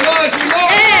 Loyalty. Yes. Go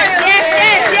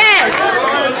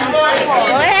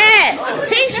ahead.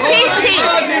 Teach. Go ahead. Teach.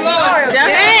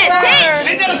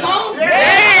 Ain't that a song?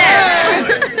 Yeah.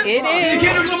 It is.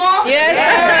 Kendrick Lamar? Yes,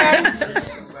 sir.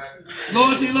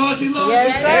 Loyalty.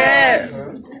 Yes,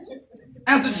 sir.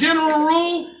 As a general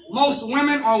rule, most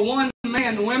women are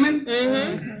one-man women.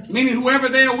 Meaning whoever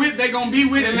they're with, they're going to be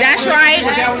with. That's right.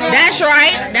 That's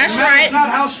right. It matters not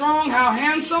how strong, how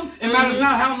handsome. It matters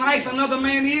not how nice another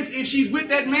man is. If she's with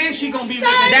that man, she's going to be with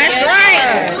him. That's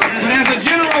right. But as a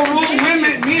general rule,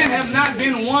 men have not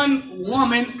been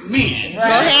one-woman men. Go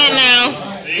ahead now.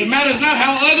 It matters not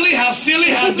how ugly, how silly,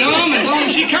 how dumb, as long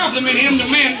as she compliment him, the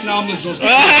man. No, I'm just supposed to.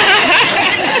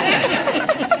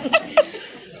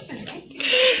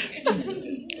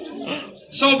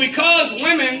 So because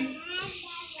women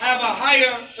have a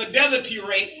higher fidelity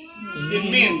rate than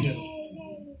men do,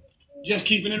 just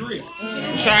keeping it real.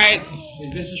 That's right.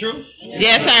 Is this the truth?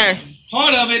 Yes, sir.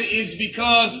 Part of it is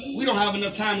because we don't have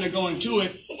enough time to go into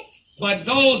it, but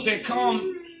those that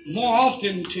come more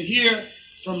often to hear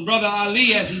from Brother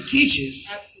Ali as he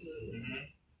teaches,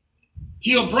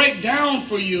 he'll break down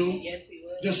for you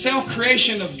the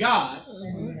self-creation of God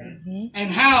and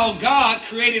how God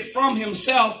created from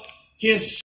himself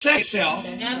his second self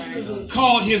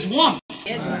called his woman.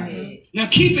 Now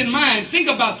keep in mind, think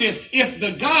about this. If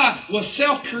the God was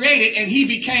self-created and he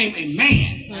became a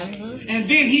man, and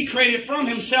then he created from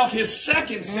himself his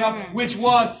second self, which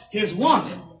was his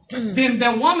woman, then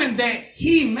the woman that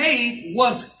he made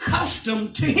was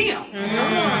custom to him.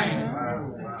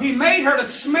 He made her to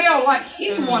smell like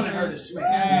he wanted her to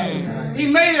smell. He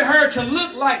made her to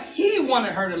look like he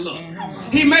wanted her to look.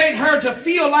 He made her to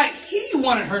feel like he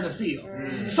wanted her to feel.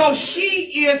 So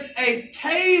she is a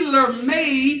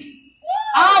tailor-made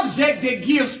object that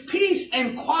gives peace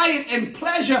and quiet and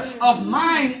pleasure of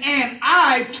mind and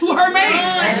eye to her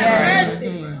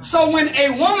mate. So when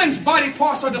a woman's body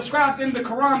parts are described in the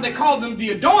Quran, they call them the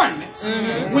adornments.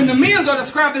 When the men's are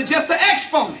described, they're just the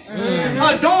exponents.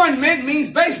 Adornment means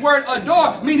base word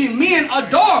adore, meaning men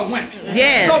adore women.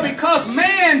 Yes. So because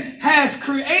man has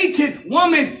created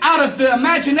woman out of the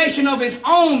imagination of his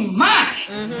own mind,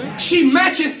 she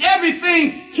matches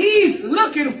everything he's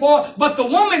looking for, but the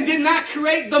woman did not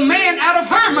create the man out of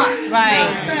her mind.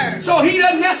 Right. So he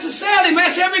doesn't necessarily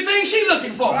match everything she's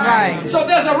looking for. Right. So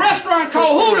there's a restaurant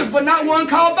called Hooters, but not one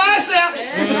called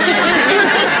Biceps.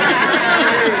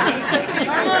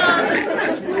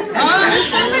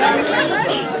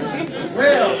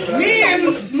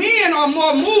 Men are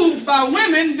more moved by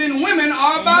women than women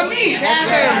are by men.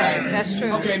 That's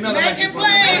true. Okay, another lecture.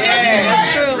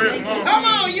 That's true. Come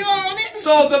on, you on it.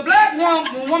 So the black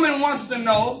woman wants to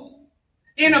know,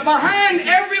 in a behind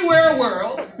everywhere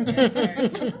world,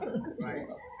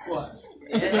 what?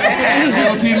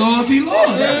 Loyalty. She want to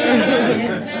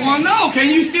know, can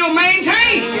you still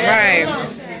maintain? Right.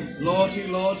 Loyalty.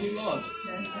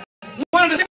 One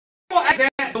of the simple acts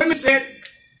that the women said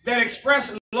that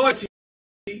express loyalty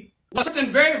was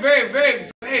something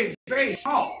very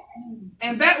small.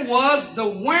 And that was the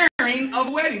wearing of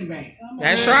a wedding band.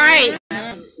 That's right.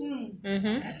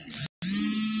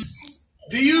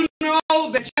 Do you know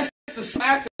that just the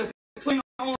act of putting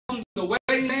on the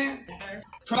wedding band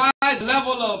provides a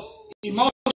level of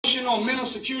emotional, mental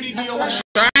security to your wife?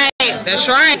 That's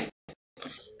right.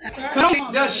 Not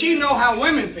only does she know how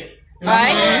women think.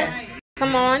 Right.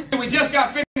 Come on. We just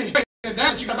got finished breaking it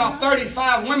down. You got about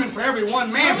 35 women for every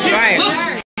one man. Right. Look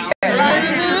now.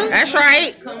 That's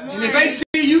right. And if they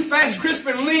see you fast, crisp,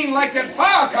 and lean like that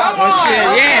fire car,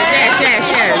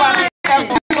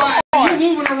 you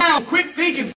moving around, quick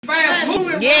thinking, fast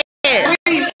moving,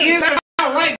 clean inside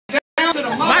out, right down to the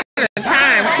mother.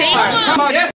 Time, team.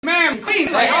 Yes, ma'am,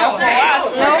 clean. Like,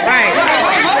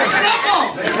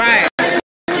 Right.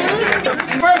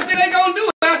 And first thing they gonna do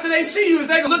after they see you is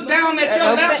they gonna look down at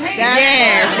your left hand.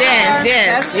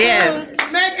 Yes.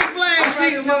 Make it plain. I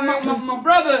see my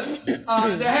brother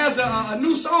that has a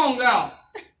new song out.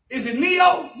 Is it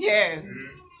Neo? Yes.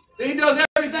 He does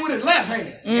everything with his left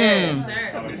hand. Yes,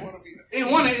 sir.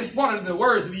 It's part of the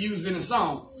words that he uses in the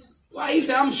song. Well, he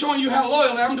said, I'm showing you how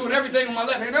loyal I am. I'm doing everything with my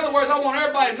left hand. In other words, I want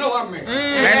everybody to know I'm married.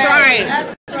 That's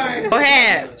right. Go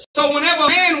ahead. So whenever a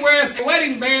man wears a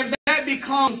wedding band, that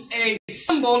becomes a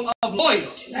symbol of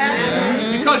loyalty.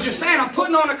 Because you're saying, I'm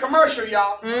putting on a commercial,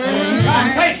 y'all.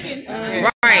 I'm taking.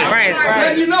 Right.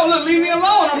 Letting you know, look, leave me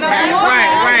alone. I'm not the one.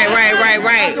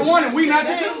 Right. The one and we not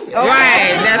the two.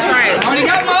 Right, that's right. I already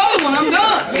got my other one. I'm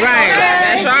done. Right,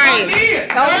 that's right.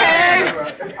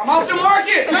 I'm off the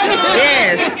market.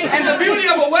 Yes. And the beauty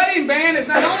of a wedding band is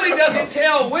not only does it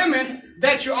tell women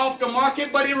that you're off the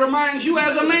market, but it reminds you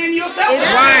as a man yourself.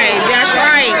 Right, that's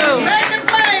right.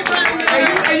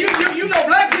 And you know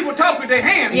black people talk with their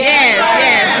hands. Yes.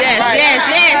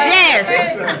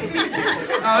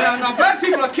 Now black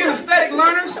people are kinesthetic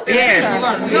learners. Yes.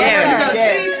 You gotta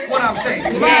see what I'm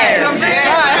saying. Yes.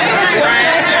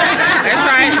 That's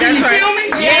right. You feel me?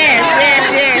 Yes.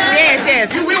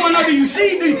 We want to know, do you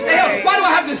see? Why do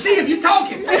I have to see if you're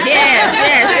talking? Yes.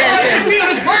 You feel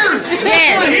his words.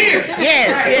 Yes. I hear.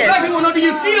 Yes. Black people know, do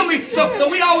you feel me? So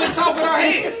we always talk with our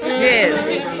hands.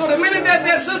 Yes. So the minute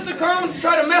that sister comes to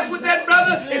try to mess with that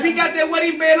brother, if he got that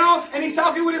wedding band on and he's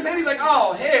talking with his hand, he's like,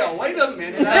 oh hell, wait a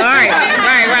minute. Right.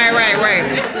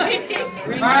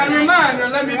 Fine reminder,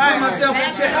 let me put myself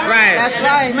in check. Right. That's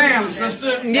right. Yes, ma'am,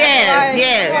 sister.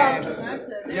 Yes.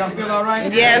 Y'all still all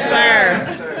right? Yes, sir.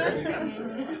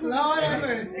 Lord have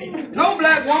mercy. No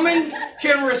black woman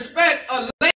can respect a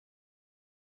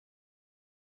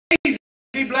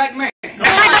lazy black man.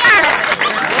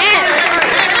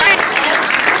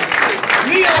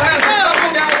 Neo has a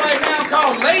song out right now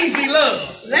called Lazy Love.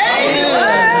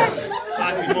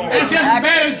 It's just as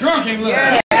bad as drunken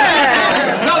love.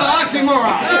 Another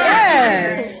oxymoron.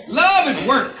 Yes. Love is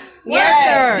work. Yes,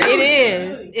 sir. It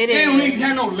is. They don't even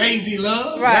have no lazy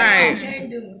love. Right.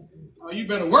 Oh, you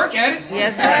better work at it.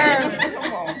 Yes, sir.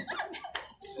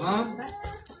 Huh?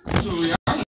 That's what we are.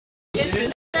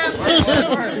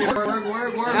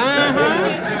 Work.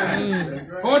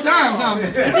 4 times, huh?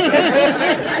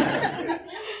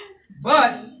 But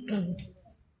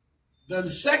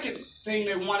the second thing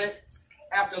they wanted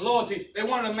after loyalty, they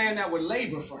wanted a man that would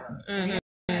labor for her.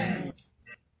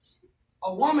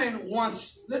 A woman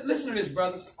wants, listen to this,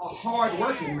 brothers, a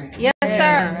hard-working man. Yes,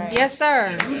 sir. Yes,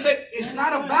 sir. Let me say, it's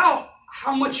not about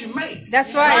how much you make.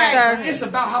 That's right, sir. It's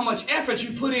about how much effort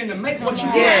you put in to make what you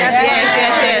get.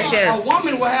 Yes. A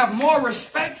woman will have more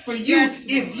respect for you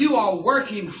if you are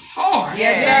working hard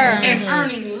and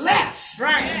earning less.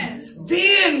 Right.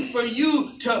 Then for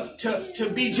you to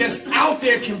be just out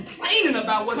there complaining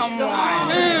about what you're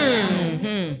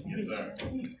doing.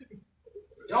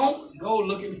 Don't go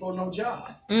looking for no job.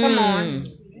 Come on.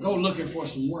 Go looking for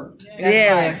some work.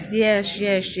 Yes.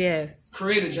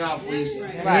 Create a job for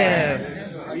yourself.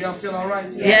 Yes. Are y'all still all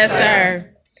right? Yes,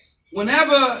 sir.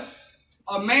 Whenever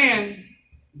a man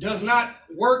does not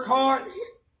work hard,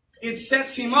 it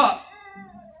sets him up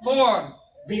for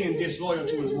being disloyal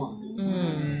to his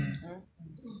woman.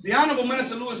 The Honorable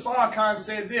Minister Louis Farrakhan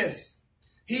said this.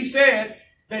 He said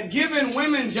that giving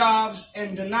women jobs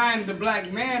and denying the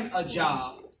black man a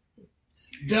job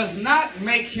does not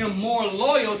make him more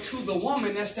loyal to the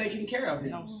woman that's taking care of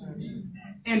him.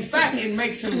 In fact, it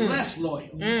makes him less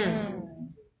loyal.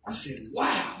 I said,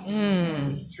 wow.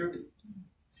 It's true.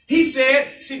 He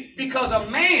said, see, because a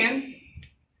man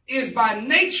is by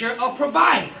nature a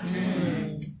provider.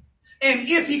 And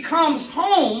if he comes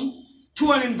home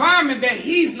to an environment that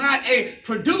he's not a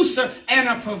producer and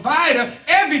a provider,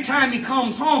 every time he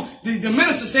comes home, the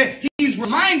minister said he's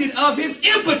reminded of his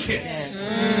impotence.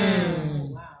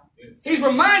 He's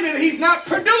reminded that he's not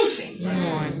producing.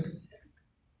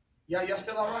 Y'all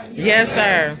still all right? Yes,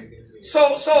 sir.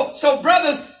 So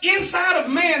brothers, inside of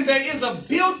man there is a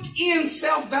built-in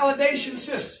self-validation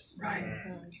system. Right.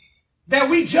 That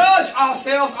we judge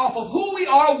ourselves off of who we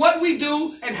are, what we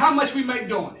do, and how much we make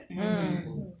doing it.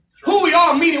 Who we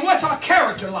are, meaning what's our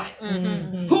character like?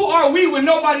 Who are we when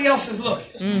nobody else is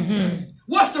looking?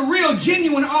 What's the real,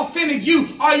 genuine, authentic you?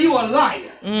 Are you a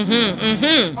liar?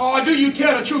 Or do you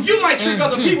tell the truth? You might trick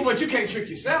other people, but you can't trick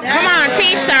yourself. Come on,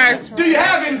 teach, sir. Do you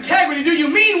have integrity? Do you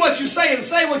mean what you say and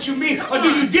say what you mean? Or do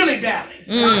you dilly-dally?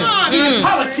 Do you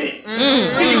politic?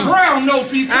 Do you brown nose?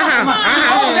 Do you compromise?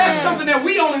 Oh, that's something that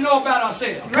we only know about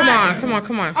ourselves. Come on.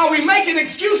 Are we making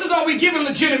excuses or are we giving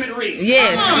legitimate reasons?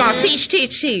 Yes, come on, teach.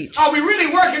 Are we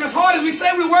really working as hard as we say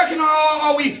we're working, or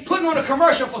are we putting on a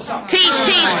commercial for something? Teach.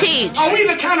 Are we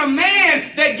the kind of man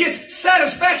that gets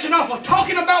satisfaction off of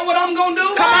talking about what I'm going to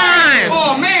do? Come on.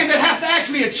 Or a man that has to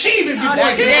actually achieve it before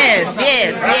he can talk about it?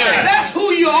 Yes. That's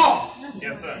who you are.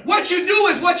 Yes, sir. What you do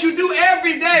is what you do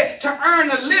every day to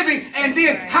earn a living, and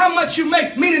then how much you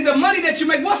make, meaning the money that you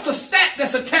make. What's the stat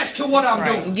that's attached to what I'm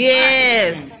doing?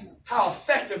 Yes. How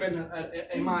effective am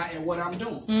I at what I'm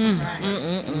doing?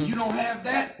 When you don't have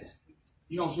that,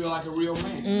 you don't feel like a real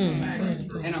man.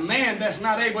 And a man that's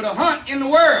not able to hunt in the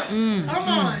world,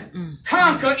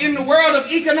 conquer in the world of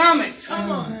economics,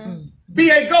 be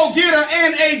a go-getter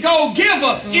and a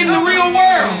go-giver in the real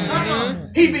world.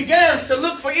 He begins to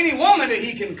look for any woman that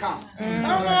he can conquer.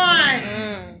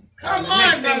 The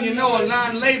next thing you know, a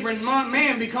non-laboring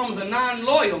man becomes a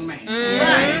non-loyal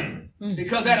man.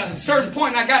 Because at a certain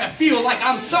point, I got to feel like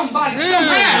I'm somebody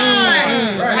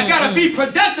somehow. I got to be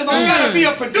productive. I got to be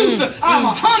a producer. I'm a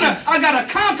hunter. I got to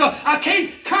conquer. I can't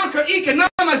conquer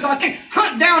economics. I can't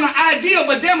hunt down an ideal,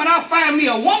 but damn it, I'll find me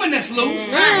a woman that's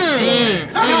loose. I'm going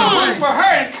to hunt for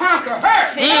her and conquer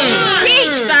her.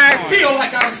 Teach, sir. Feel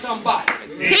like I'm somebody.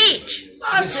 Teach.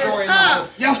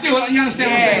 Y'all still, you understand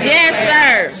what I'm saying? Yes,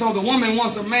 sir. So the woman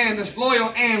wants a man that's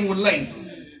loyal and will labor.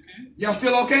 Y'all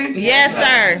still okay? Yes,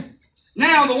 sir.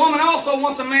 Now the woman also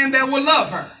wants a man that will love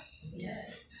her.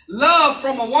 Love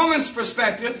from a woman's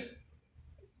perspective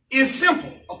is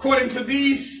simple, according to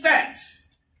these stats.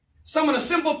 Some of the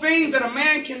simple things that a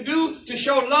man can do to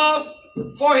show love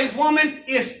for his woman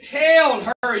is tell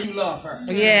her you love her.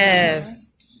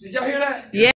 Yes. Did y'all hear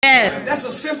that? Yes. That's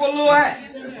a simple little act.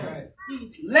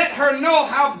 Let her know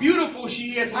how beautiful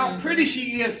she is, how pretty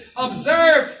she is.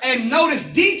 Observe and notice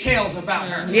details about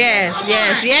her. Yes.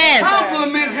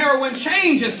 Compliment her when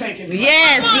change is taking place.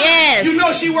 Yes. You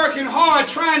know she working hard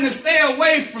trying to stay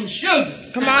away from sugar.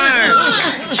 Come on.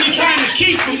 She trying to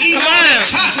keep from eating all that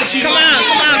chocolate she Come on.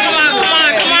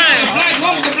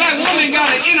 The black woman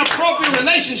got an inappropriate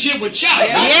relationship with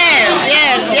chocolate. Yes.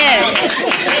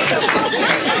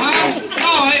 Huh?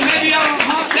 Oh, hey, maybe I don't.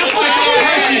 That's why they call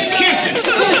Hershey's Kisses.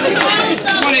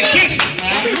 That's why they kisses,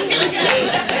 man.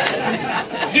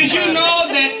 Did you know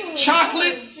that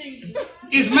chocolate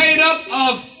is made up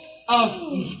of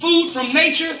food from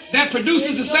nature that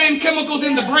produces the same chemicals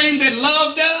in the brain that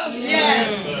love does?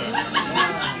 Yes, sir.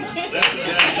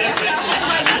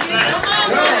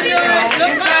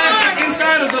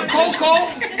 Inside of the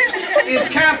cocoa is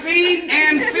caffeine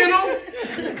and phenol.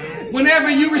 Whenever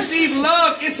you receive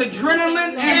love, it's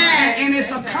adrenaline and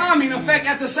it's a calming effect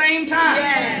at the same time.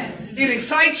 It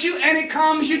excites you and it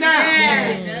calms you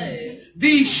down.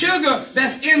 The sugar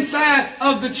that's inside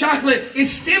of the chocolate, it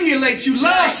stimulates you.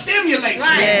 Love stimulates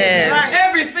you.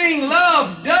 Everything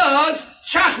love does,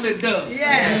 chocolate does.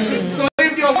 So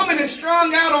if your woman is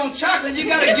strung out on chocolate, you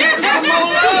got to give her some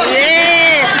more love.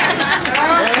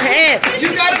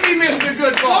 You got to be Mr.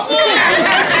 Good Boy.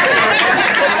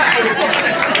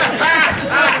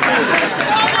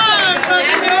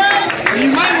 You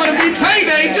might want to be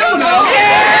payday too, though.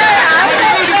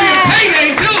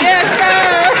 Payday too. Yes, sir.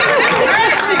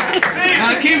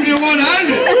 I'll keep it at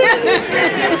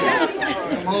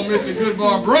 100. Come on, Mr. Good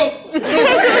Boy broke.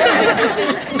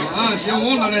 She don't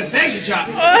want none of that sexual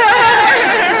chocolate.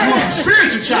 You want some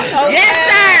spiritual chocolate.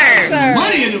 Yes, sir.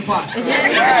 Money in the pocket.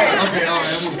 Okay, all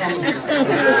right.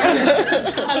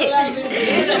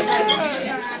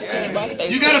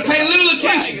 You got to pay a little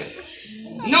attention.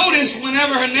 Notice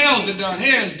whenever her nails are done,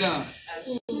 hair is done.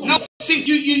 No, see,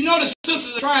 you notice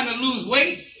sisters are trying to lose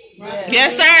weight.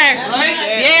 Yes, sir. Right?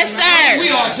 Yes, sir. We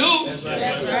are too.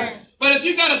 Yes, sir. But if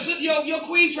you got your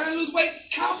queen trying to lose weight,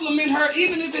 compliment her,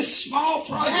 even if it's small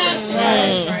progress.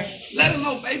 Let her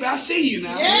know, baby, I see you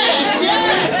now.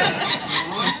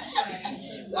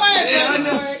 Go ahead, I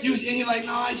know. And you're like,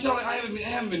 no, I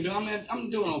haven't been doing. I'm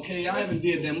doing okay. I haven't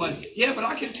did that much. Yeah, but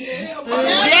I can tell.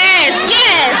 Yes.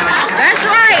 That's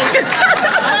right.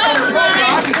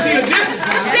 I can see a difference.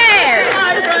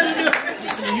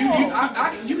 Yes.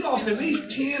 You lost at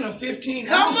least 10 or 15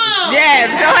 Come ounces. on.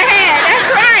 Yes, go ahead. That's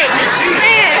right. Yes,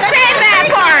 say that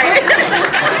part. 10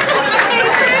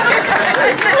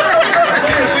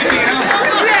 or 15 ounces.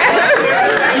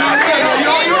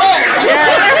 You're right. Yes,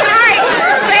 that's right.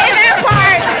 Say that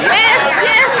part. Yes.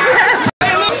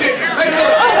 Hey, look at it. Hey,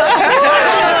 look.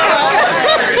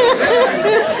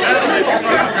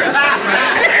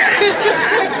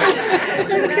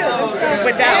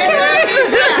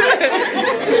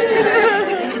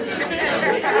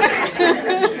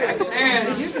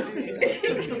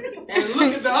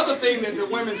 thing that the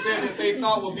women said that they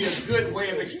thought would be a good way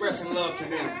of expressing love to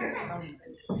them.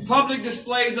 Public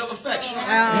displays of affection.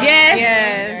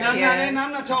 Yes. Now,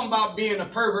 I'm not talking about being a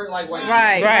pervert like white people.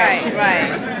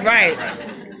 Right.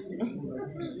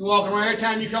 You walk around, every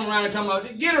time you come around and talking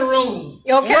about, get a room.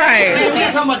 Okay. Right. We're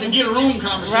not talking about the get a room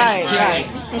conversation. Right.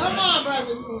 Come on,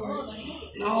 brother.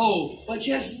 No, but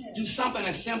just do something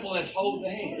as simple as hold the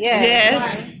hand.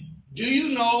 Yes. Do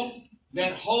you know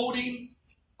that holding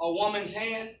a woman's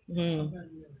hand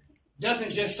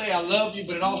doesn't just say I love you,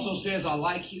 but it also says I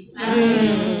like you?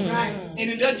 And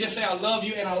it doesn't just say I love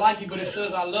you and I like you, but it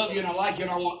says I love you and I like you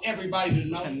and I want everybody to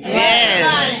know.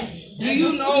 Yes. Do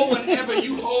you know whenever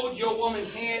you hold your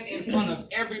woman's hand in front of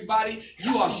everybody,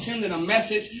 you are sending a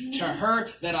message to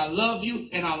her that I love you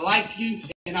and I like you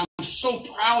and I'm so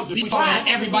proud to be telling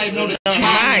everybody to know that you Come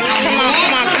on.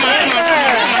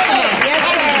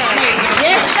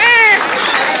 Yes, sir.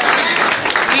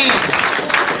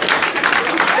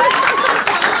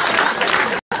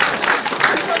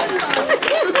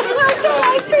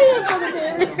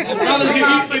 And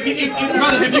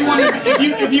brothers,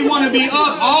 if you want to be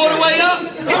up all the way up,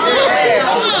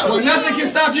 well, nothing can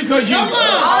stop you because you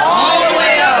all the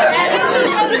way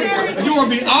up. You will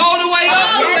be all the way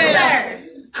up.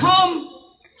 Come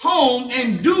home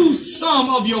and do some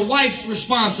of your wife's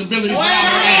responsibilities. Clean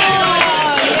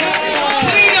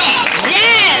up.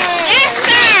 Yes,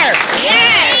 sir.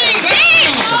 Yes.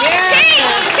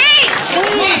 Teach.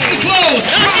 Wash the clothes.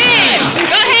 Go ahead.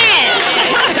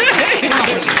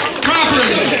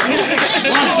 Properly.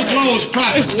 Wash the clothes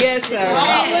properly. Yes, sir.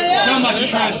 Talking about you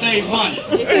trying to save money.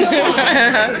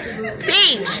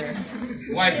 Teach.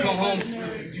 Wife come home.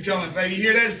 You tell me, baby, you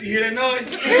hear that? You hear that noise?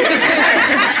 You hear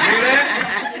that?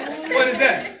 What is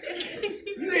that?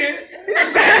 You hear it?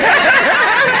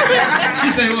 She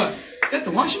say what? That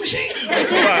the washing machine?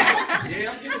 Yeah,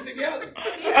 I'm getting it together.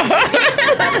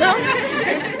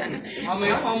 I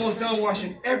mean, I'm almost done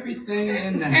washing everything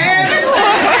in the house.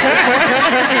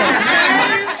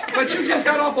 But you just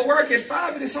got off of work at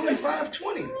 5 and it's only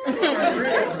 5:20.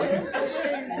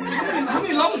 How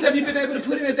many loads have you been able to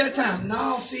put in at that time?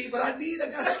 No, see, but I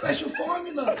got special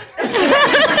formula.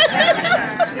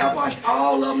 See, I washed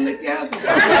all of them together.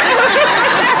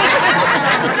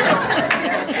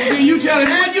 And then you tell him,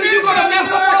 well, you're going to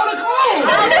mess up all the clothes.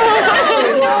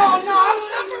 No, I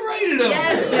separated them.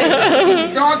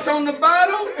 Darks on the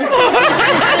bottom,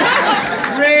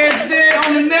 reds there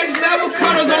on the next level,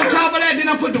 colors on top of that, then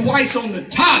I put the whites on the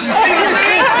top. You see what I'm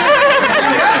saying?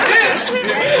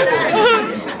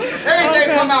 Everything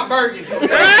come out burgundy.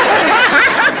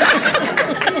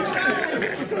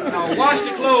 Now wash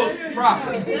the clothes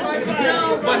properly.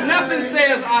 But nothing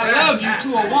says I love you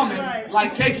to a woman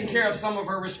like taking care of some of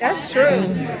her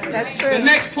responsibilities. That's true. The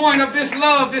next point of this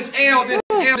love, this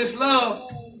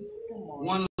love.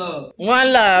 One love.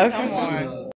 One love.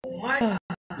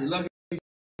 You're lucky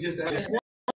just to have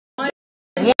One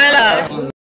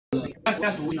love.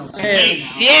 That's what we know. Yes.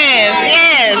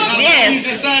 He's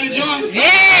inside the joint.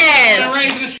 Yes.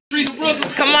 Raised in the streets of Brooklyn.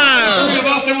 Come on. Three of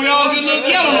us and we all get a little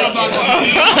yellow about that.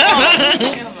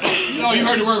 Oh, you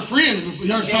heard the word friends before.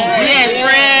 You heard the song Friends? Yes,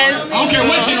 friends. I don't care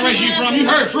what generation you're from. You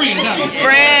heard Friends, haven't you?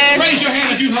 Friends. Raise your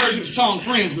hand if you heard the song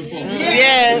Friends before.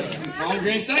 Yes. I'm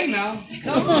going to say now.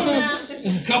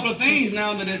 There's a couple of things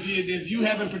now that if you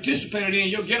haven't participated in,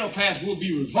 your ghetto pass will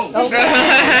be revoked. Number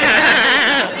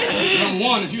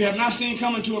one, if you have not seen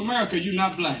Coming to America, you're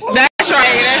not black. That's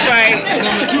right.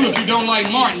 Number two, if you don't like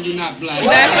Martin, you're not black.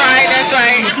 That's right.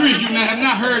 Number three, if you have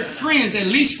not heard Friends at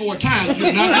least 4 times,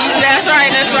 you're not black. That's right.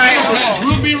 Pass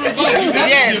will be revoked. You got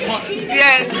to be a part.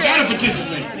 Yes. You got to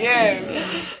participate. Yes.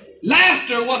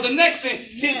 Laughter was the next thing.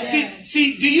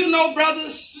 See, do you know,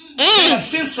 brothers, that a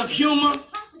sense of humor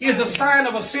is a sign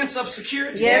of a sense of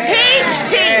security? Yes.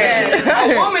 Teach.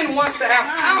 A woman wants to have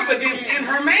confidence in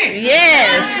her man.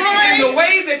 Yes. And the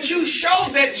way that you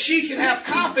show that she can have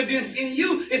confidence in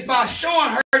you is by showing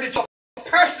her that you're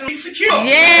personally secure.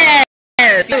 Yes.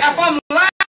 If I'm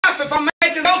laughing, if I'm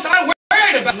making jokes, I'm not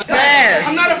worried about it. Yes.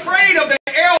 I'm not afraid of the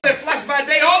arrow that flies by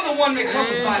day or the one that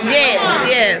comes by night.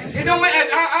 Yes. It don't matter.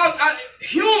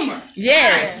 Humor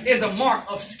is a mark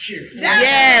of security.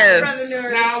 Yes.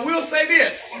 Now, I will say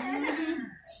this.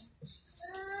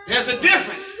 There's a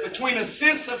difference between a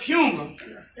sense of humor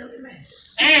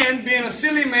and being a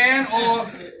silly man or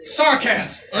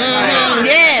sarcasm.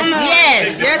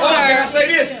 Yes, Can I say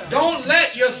this? Don't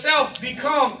let yourself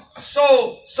become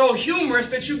so humorous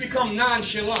that you become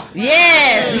nonchalant.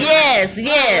 Yes.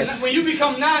 When you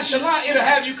become nonchalant, it'll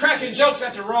have you cracking jokes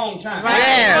at the wrong time.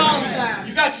 Yes.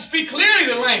 You got to speak clearly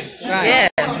the language.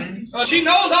 Yes. She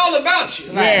knows all about you.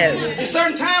 Yes. There's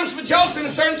certain times for jokes, and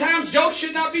there's certain times jokes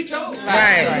should not be told.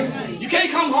 Right. You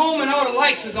can't come home and all the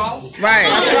lights is off. Right.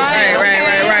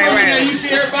 Right. You see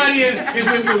everybody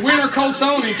with winter coats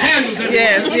on and candles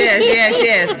everywhere.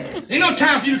 Yes. Ain't no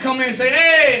time for you to come in and say,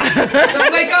 hey,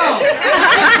 something like, oh.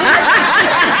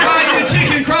 Why did the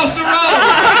chicken cross the road?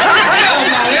 Hell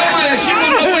no. She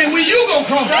won't know when you go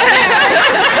cross the road.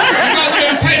 You go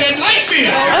there and pay that light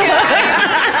bill.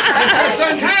 Until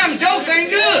certain times, jokes ain't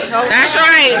good. That's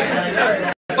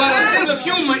right. But a sense of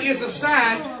humor is a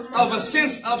sign of a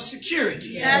sense of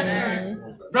security. Yes,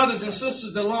 sir. Brothers and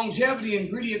sisters, the longevity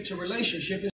ingredient to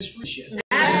relationship is friendship.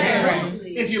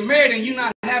 Absolutely. If you're married and you're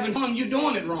not having fun, you're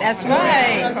doing it wrong. That's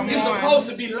right. You're supposed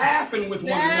to be laughing with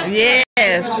one another.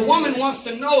 Yes. A woman wants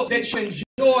to know that you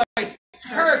enjoy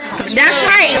her company. That's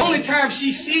right. The only time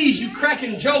she sees you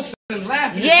cracking jokes and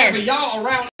laughing is when y'all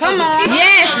around. Come on.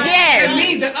 Yes. It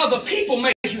means that other people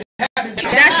make you happy.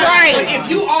 That's right. But if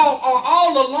you all are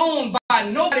all alone by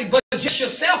nobody but just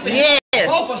yourself, and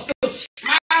both are still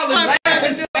smiling,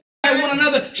 laughing at one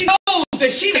another, she knows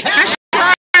that she. That's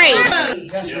right.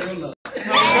 That's real love.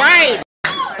 That's right.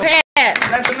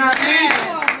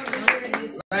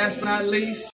 Last but not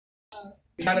least,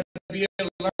 you gotta be a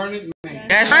learned man.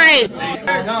 That's right.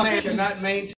 A man cannot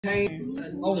maintain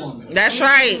a woman. That's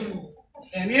right.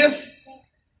 And if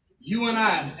you and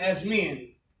I, as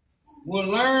men, will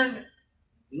learn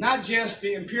not just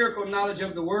the empirical knowledge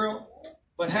of the world,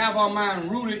 but have our mind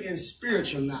rooted in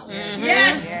spiritual knowledge.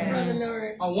 Yes, Brother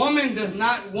Nuri. A woman does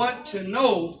not want to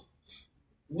know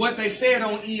what they said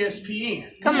on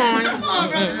ESPN. Come on.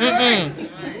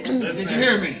 Did you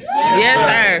hear me? Yes,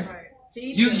 sir.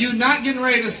 You're not getting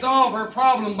ready to solve her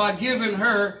problem by giving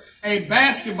her a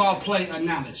basketball play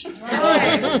analogy.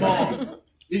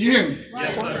 Did you hear me?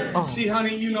 Yes, sir. See,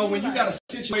 honey, you know, when you got a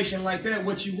situation like that,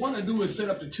 what you want to do is set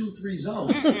up the 2-3 zone.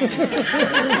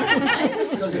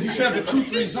 Because if you set up the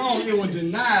 2-3 zone, it will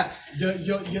deny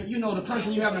the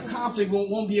person you're having a conflict with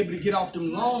won't be able to get off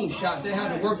them long shots. They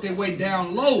have to work their way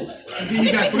down low. And then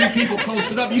you got 3 people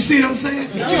posted up. You see what I'm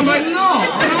saying? She's like, no.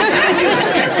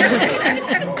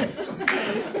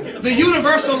 The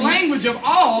universal language of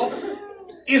all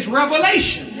is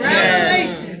revelation.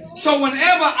 Revelation. So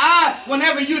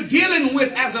whenever you're dealing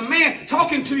with, as a man,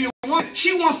 talking to your woman,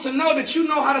 she wants to know that you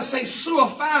know how to say Surah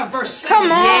 5 verse 7.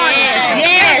 Come on.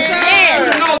 Yes.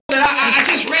 You know that I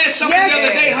just read something the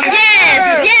other day, honey.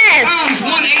 Yes. Psalms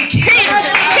 118.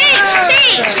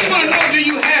 Teach. She want to know, do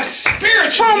you have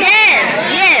spiritual?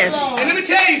 Yes. And let me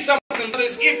tell you something,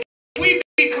 brothers. If we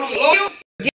become loyal,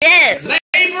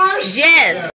 laborers,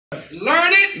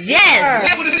 learn it,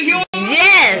 laugh with the humor,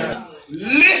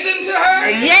 listen to her.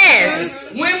 Yes.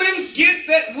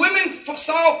 Women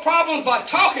solve problems by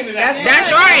talking it out.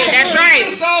 That's right.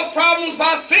 Women solve problems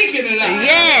by thinking it out.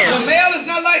 Yes. The male is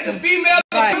not like the female.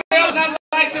 The female is not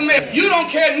like the male. You don't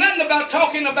care nothing about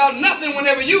talking about nothing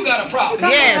whenever you got a problem.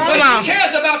 Yes. But she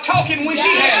cares about talking when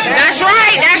she has it. That's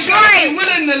right. Be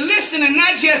willing to listen and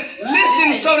not just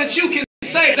listen so that you can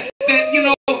say that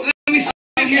let me sit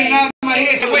here and nod my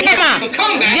head. Wait for the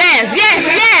comeback. Yes.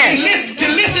 To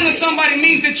listen to somebody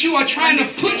means that you are trying to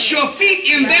put your feet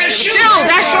in their shoes.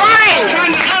 That's right.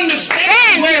 Trying to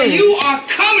understand where you are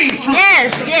coming from.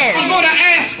 Yes. I'm going to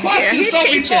ask questions so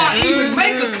before I even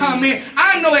make a comment,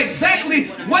 I know exactly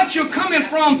what you're coming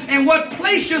from and what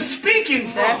place you're speaking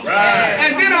from. Right.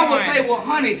 And then I will say, well,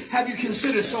 honey, have you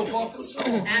considered so forth and so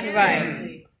on?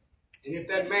 Right. And if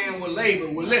that man will labor,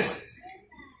 will listen,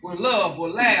 will love,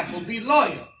 will laugh, will be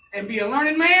loyal, and be a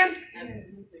learned man,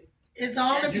 it's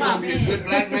all the you're going to be a good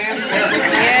black man.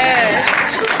 Yes.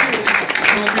 You're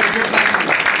going to be a good black man.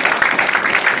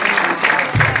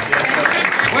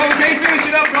 Well, we can't finish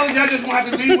it up, brother. Y'all just want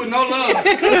to have to leave with no love.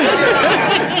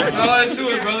 That's all there is to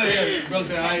it, brother. Yeah, brother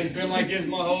said, I ain't been like this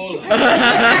my whole life.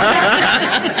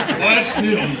 What's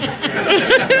new?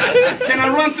 Can I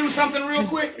run through something real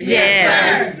quick?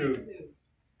 Yeah.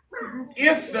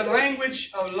 If the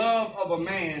language of love of a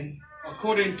man,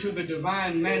 according to the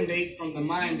divine mandate from the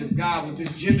mind of God, with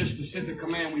this gender-specific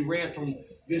command we read from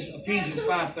this Ephesians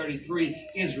 5:33,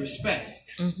 is respect.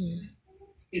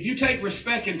 If you take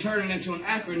respect and turn it into an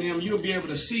acronym, you'll be able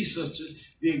to see, sisters,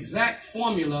 the exact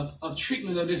formula of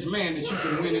treatment of this man that you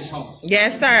can win his heart.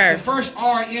 Yes, sir. The first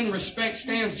R in respect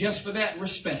stands just for that,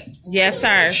 respect. Yes,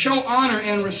 sir. Show honor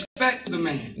and respect to the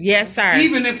man. Yes, sir.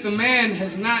 Even if the man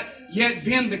has not yet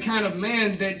been the kind of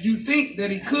man that you think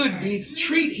that he could be,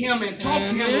 treat him and talk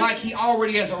to him like he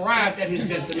already has arrived at his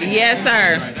destination. Yes,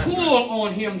 sir. Pull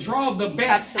on him, draw the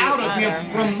best out of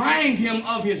him, remind him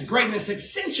of his greatness,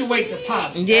 accentuate the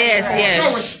positive. Yes, yes.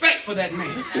 Show respect for that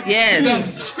man. Yes.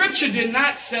 The scripture did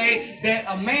not say that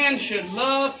a man should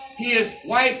love his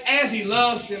wife as he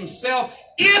loves himself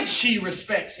if she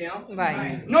respects him.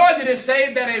 Right. Nor did it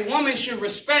say that a woman should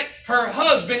respect her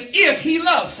husband if he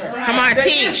loves her. Come on, there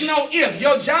teach. is no if.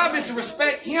 Your job is to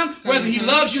respect him whether he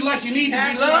loves you like you need to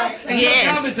be loved. And your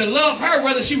job is to love her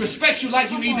whether she respects you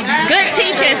like you need to be respected. Good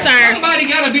teaching, sir. Somebody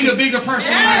got to be the bigger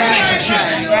person in the relationship.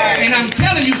 And I'm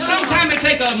telling you, sometimes it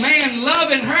takes a man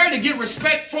loving her to get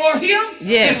respect for him.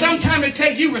 Yes. And sometimes it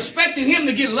takes you respecting him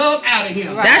to get love out of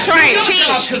him. That's right.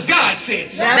 Teach. Because God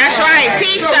said so. That's right.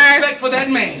 Teach, Show sir. respect for that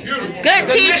man. Good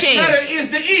The teaching. next letter is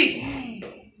the E.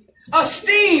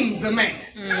 Esteem the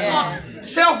man.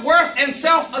 Self-worth and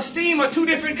self-esteem are two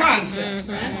different concepts.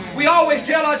 We always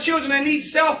tell our children they need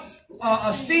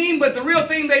self-esteem, but the real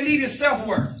thing they need is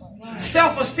self-worth.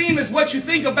 Self-esteem is what you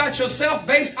think about yourself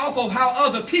based off of how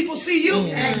other people see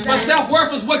you. But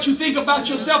self-worth is what you think about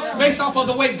yourself based off of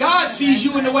the way God sees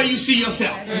you and the way you see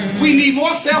yourself. We need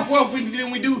more self-worth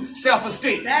than we do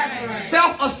self-esteem.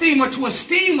 Self-esteem, or to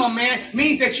esteem a man,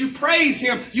 means that you praise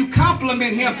him, you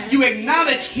compliment him, you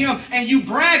acknowledge him, and you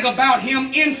brag about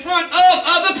him in front of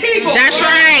other people. That's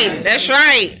right. That's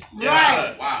right.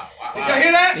 Right. Wow. Did y'all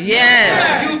hear that?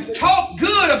 Yes. You talk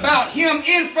good about him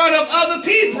in front of other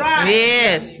people.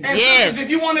 Yes. And Yes. if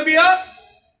you want to be up,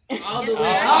 All the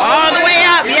way All the way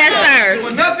up. Yes, sir.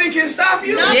 well, nothing can stop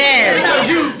you. Yes. Because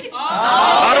you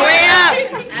All the way up.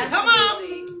 Come on.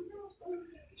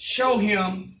 show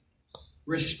him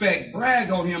respect, brag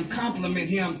on him, compliment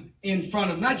him in front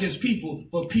of not just people,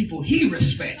 but people he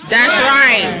respects. That's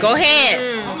right. Go ahead.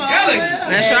 I'm telling you.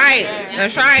 That's right.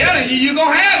 That's I'm right. telling you, you're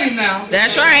going to have him now.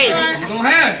 That's right. You're going to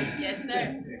have him. Yes,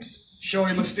 sir. Show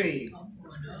him esteem.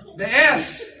 The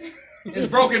S is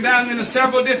broken down into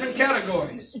several different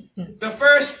categories. The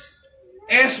first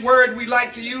S word we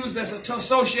like to use that's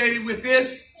associated with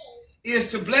this is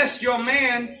to bless your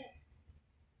man,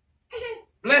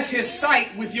 bless his sight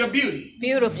with your beauty.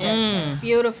 Beautiful.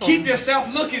 Beautiful. Keep yourself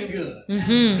looking good.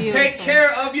 Mm-hmm. Take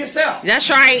care of yourself. That's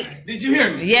right. Did you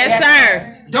hear me? Yes,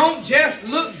 sir. Don't just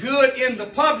look good in the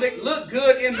public, look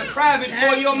good in the private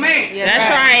for your man. That's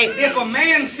right. If a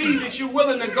man sees that you're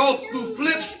willing to go through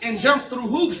flips and jump through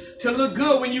hoops to look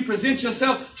good when you present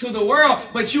yourself to the world,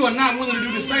 but you are not willing to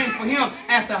do the same for him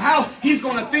at the house, he's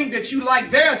going to think that you like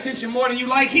their attention more than you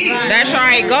like his. That's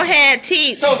right. Go ahead,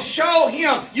 teach. So show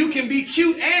him you can be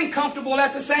cute and comfortable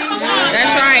at the same time.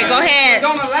 That's right. Go ahead.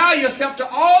 Don't allow yourself to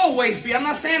always be. I'm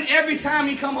not saying every time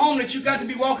you come home that you got to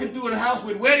be walking through the house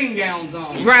with wedding gowns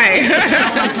on. Right.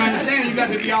 I'm trying to say you got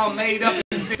to be all made up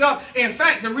and fixed up. In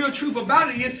fact, the real truth about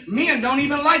it is men don't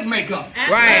even like makeup.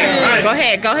 Right. Go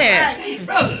ahead. Go ahead. Hey,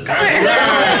 brother.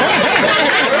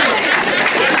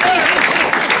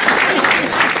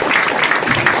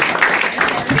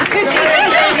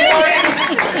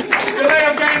 The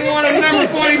lab game wanted number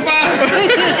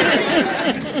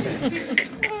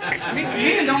 45.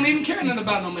 Men don't even care nothing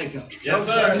about no makeup. Yes,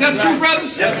 sir. Is that the truth,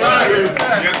 brothers? Yes, sir.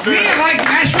 Yes, sir. Men like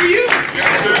natural you.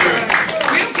 Yes, sir.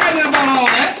 We don't care nothing about all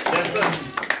that. Yes, sir.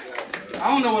 I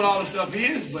don't know what all the stuff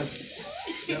is, but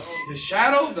the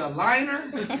shadow, the liner,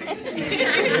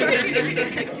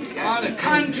 the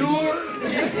contour,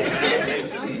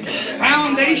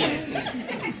 foundation.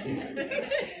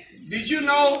 Did you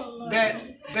know that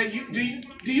you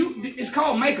it's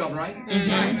called makeup, right?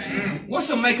 Mm-hmm. What's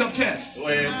a makeup test? You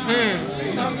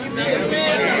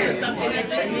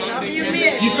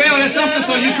failed at something,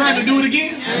 so you trying to do it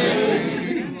again?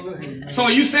 So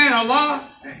are you saying Allah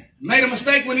made a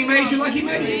mistake when he made you like he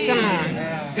made you? Come on.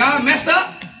 God messed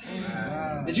up?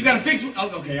 That you got to fix it? Oh,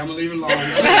 okay, I'm going to leave it alone.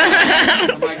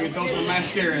 I'm going to throw some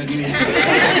mascara at me.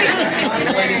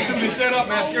 The way this suit is set up,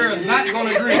 mascara is not going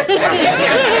to agree.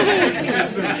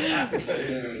 Yes, sir.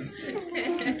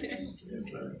 Yes,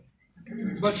 sir.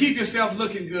 But keep yourself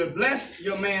looking good. Bless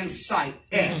your man's sight.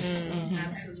 S.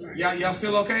 Y'all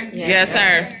still okay? Yes,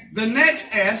 sir. The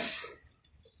next S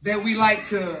that we like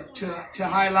to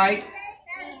highlight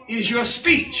is your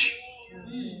speech.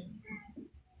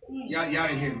 Y'all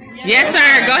didn't hear me. Yes,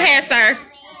 sir. Go ahead, sir.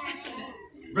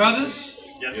 Brothers,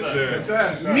 Yes, sir. Yes,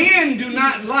 sir. men do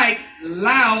not like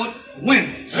loud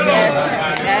women.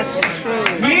 That's the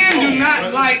truth. Men do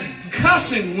not like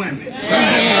cussing women.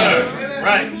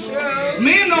 Right.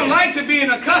 Men don't like to be in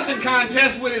a cussing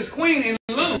contest with his queen and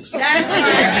lose. That's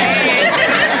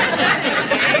right.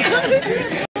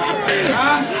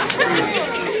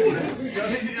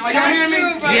 Are y'all hearing me?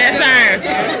 Yes, sir.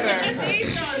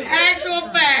 Actual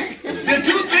fact. The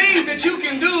two things that you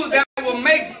can do that will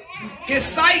make his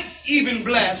sight even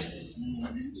blessed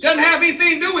doesn't have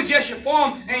anything to do with just your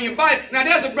form and your body. Now,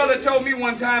 there's a brother told me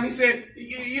one time, he said,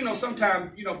 you know,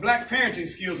 sometimes, you know, black parenting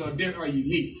skills are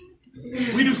unique.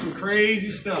 We do some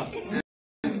crazy stuff.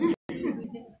 I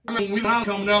mean, when I was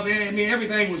coming up, I mean,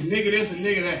 everything was nigga this and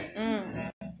nigga that.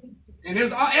 And it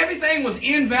was everything was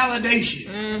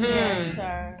invalidation. Yes,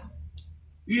 sir.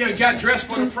 You got dressed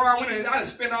for the prom. I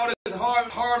just spent all this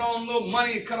hard on little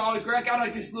money and cut all the crack. I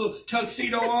like this little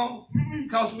tuxedo on. It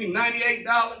cost me $98.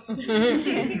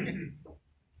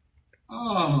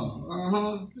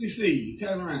 Oh, let me see.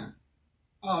 Turn around.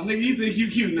 Oh, nigga, you think you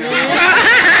cute now?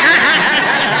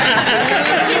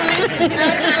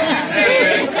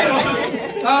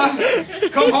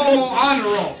 Come home on honor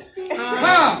roll.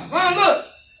 Mom, look.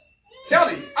 Tell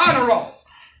him, honor roll.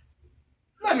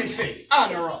 Let me see,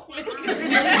 honor roll.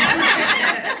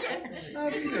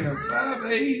 I'll be there, 5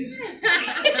 A's,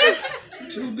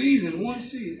 2 B's, and 1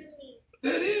 C.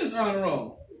 That is honor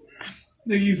roll.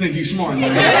 Nigga, you think you smart now?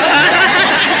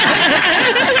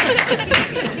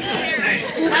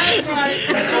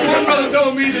 One brother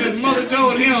told me that his mother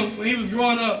told him when he was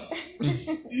growing up.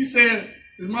 He said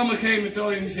his mama came and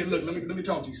told him. He said, "Look, let me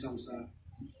talk to you something, son.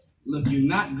 Look, you're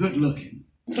not good looking.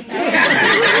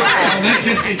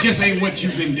 It just ain't what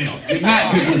you've been dealt. You're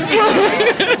not good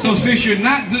looking. So since you're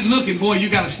not good looking, boy, you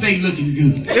got to stay looking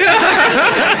good."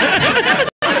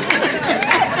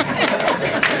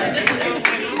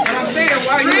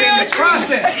 While you're in the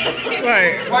process,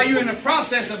 Right. While you're in the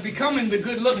process of becoming the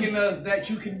good looking that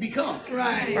you can become,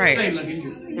 Right. Stay looking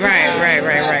good.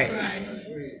 Right.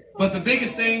 But the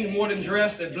biggest thing, more than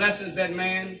dress, that blesses that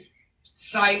man,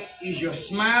 sight, is your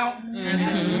smile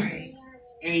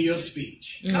and your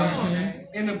speech.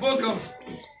 In the book of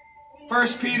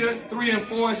 1 Peter 3 and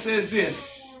 4, it says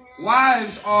this: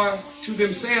 "Wives are to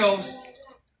themselves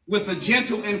with a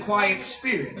gentle and quiet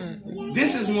spirit.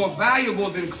 This is more valuable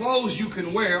than clothes you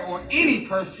can wear or any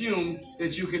perfume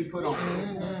that you can put on."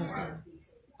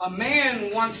 A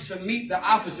man wants to meet the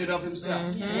opposite of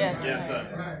himself. Yes, sir.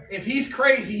 If he's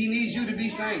crazy, he needs you to be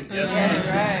sane. Yes,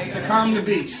 sir. To calm the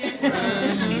beast.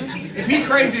 If he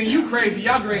crazy and you crazy,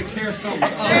 y'all going to tear something up.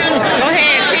 Go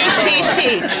ahead,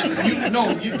 teach.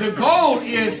 The goal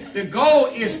is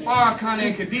Farrakhan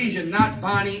and Khadijah, not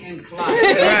Bonnie and Clyde.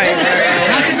 Right.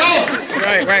 Not the goal.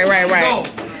 Right. The goal.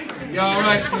 Y'all all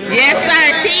right? Yes,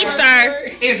 sir. Teach, sir.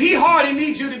 If he hard, he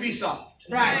needs you to be soft.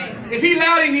 Right. If he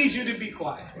loud, he needs you to be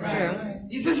quiet. Right.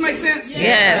 Does this make sense?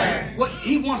 Yes. What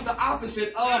he wants the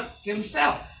opposite of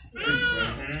himself.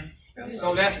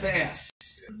 So that's the S.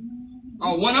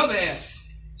 Oh, one other S.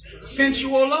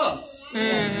 Sensual love.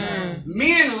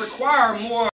 Men require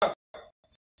more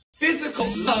physical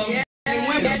love than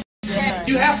women.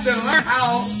 You have to learn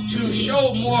how to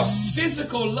show more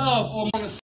physical love or more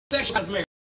sexual side of marriage.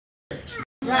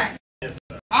 Right.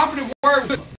 Operative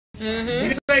word.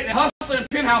 You say that Hustler and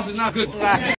Penthouse is not good.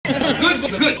 Good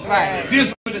books are good. Right.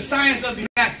 Deals with the science of the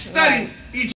act. Study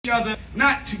each other,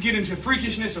 not to get into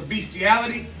freakishness or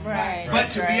bestiality, but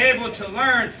to be able to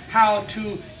learn how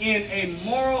to, in a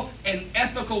moral and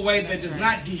ethical way that does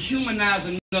not dehumanize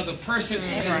another person,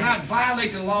 does not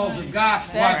violate the laws of God,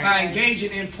 whilst by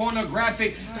engaging in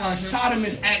pornographic,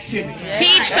 sodomist activity.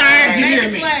 Teach, sir. Did you hear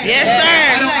me? Yes,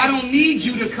 sir. I don't need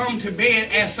you to come to bed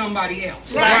as somebody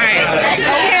else. Right. Okay.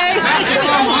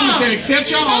 I'm going to say, accept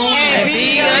your own. And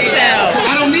be So yourself.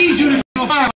 I don't need you to be no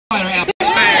firefighter out there.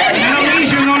 And I don't need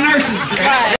you in no nurse's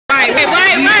dress. Right. No,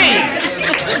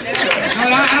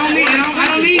 I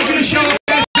don't need you to show up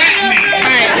as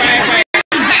Batman.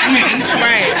 Batman.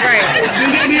 Right.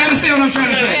 Do you understand what I'm trying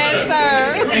to say? Yes,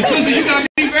 sir. And sister, you got to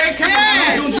be very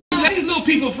careful. Don't you let these little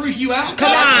people freak you out.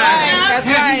 Come on. That's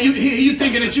right. You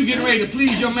thinking that you getting ready to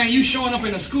please your man, you showing up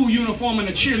in a school uniform and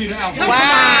a cheerleader outfit.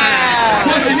 Wow.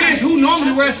 Question is, who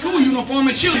normally wears school uniform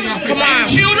and cheerleader outfits? Come on.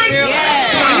 Children?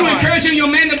 Yes. So are you encouraging your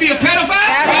man to be a pedophile?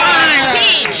 That's Come on, right.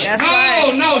 teach. That's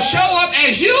right. No, show up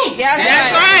as you.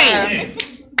 That's right.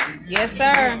 Yes,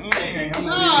 sir.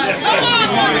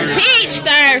 Teach,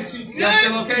 sir. Y'all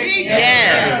still okay?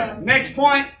 Yes. Next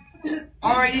point,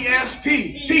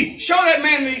 R-E-S-P. P. Show that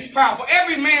man that he's powerful.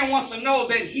 Every man wants to know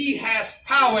that he has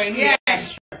power and he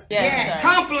has strength. Yes.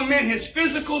 Compliment his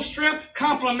physical strength,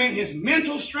 compliment his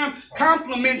mental strength,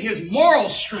 compliment his moral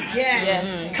strength.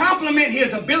 Yes. Compliment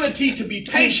his ability to be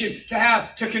patient,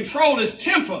 to control his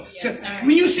temper.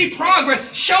 When you see progress,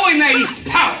 show him that he's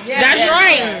powerful. That's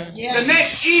right. The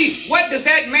next E, what does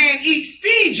that man eat?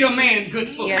 Feed your man good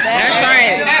food. That's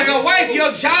right. As a wife,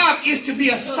 your job is to be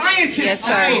a scientist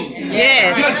of food.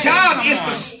 Yes. Your job is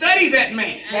to study that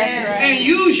man and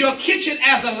use your kitchen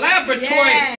as a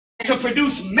laboratory to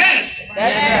produce medicine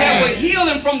that would heal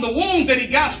him from the wounds that he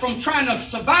got from trying to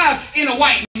survive in a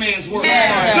white man's world.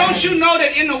 Don't you know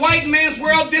that in the white man's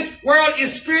world, this world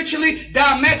is spiritually,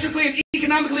 diametrically, and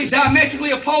economically diametrically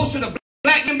opposed to the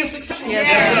black man being successful?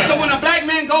 So when a black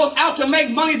man goes out to make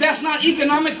money, that's not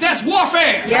economics, that's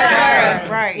warfare. Yes,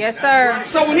 sir. Right. Yes, sir.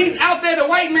 So when he's out there, the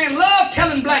white man loves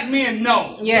telling black men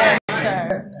no. Yes.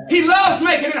 He loves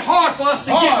making it hard for us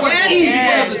to get what's easy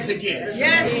for others to get.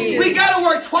 We got to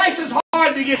work twice as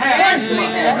hard to get half as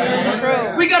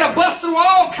much. We got to bust through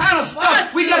all kind of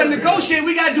stuff. We got to negotiate.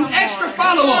 We got to do extra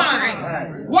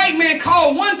follow-up. White man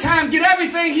call one time, get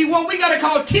everything he want. We got to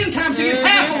call 10 times to get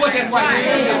half of what that white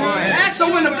man wants. So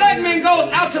when the black man goes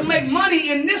out to make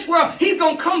money in this world, he's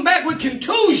going to come back with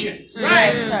contusions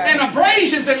and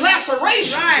abrasions and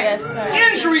lacerations,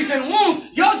 injuries and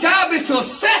wounds. Your job is to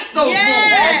assess those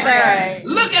wounds.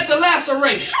 Look at the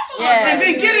laceration and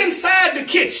then get inside the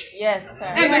kitchen.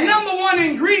 And the number one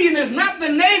ingredient is not the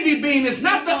navy bean, it's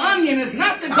not the onion, it's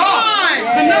not the garlic.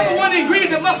 The number one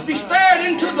ingredient that must be stirred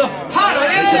into the pot or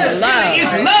into the skillet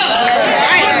is love.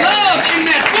 Put love in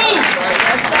that food.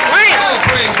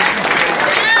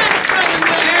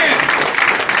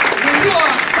 When you are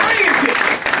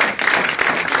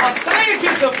a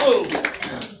scientist of food,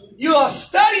 you are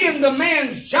studying the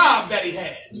man's job that he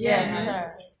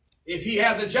has. If he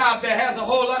has a job that has a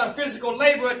whole lot of physical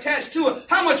labor attached to it,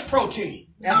 how much protein?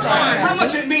 How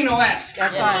much amino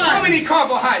acids? How many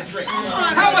carbohydrates?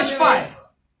 How much fiber?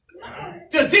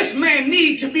 Does this man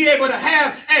need to be able to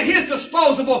have at his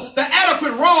disposal the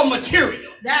adequate raw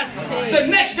material? The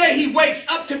next day he wakes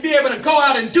up to be able to go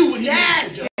out and do what he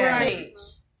needs to do.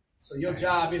 So your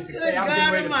job is to say, I'm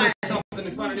getting ready to put something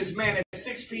in front of this man at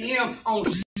 6 p.m. on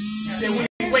then when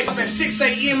he wakes up at 6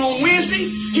 a.m. on Wednesday,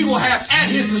 he will have at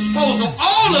his disposal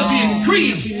all of the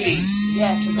ingredients he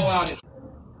needs to go out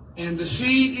and the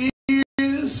seed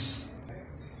is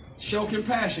show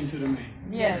compassion to the man.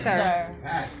 Yes, sir.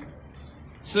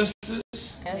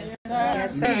 Sisters,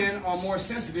 men are more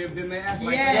sensitive than they act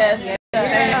like.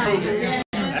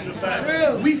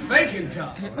 We faking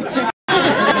tough.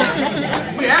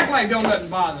 We act like don't nothing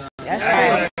bother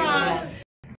us.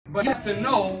 But you have to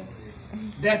know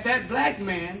that that black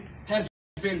man has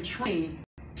been trained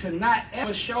to not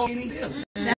ever show any feelings.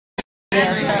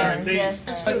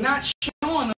 But not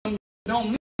showing them don't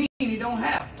mean he don't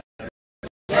have them.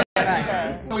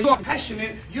 So you're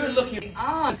passionate, you're looking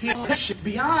beyond his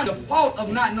beyond the fault of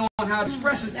not knowing how to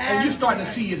express it, and you're starting to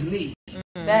see his need.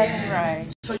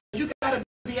 So you got to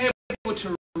be able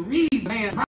to read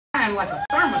man's mind like a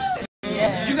thermostat.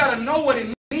 You got to know what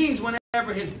it means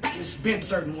whenever his back is bent a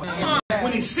certain way.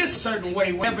 When he sits a certain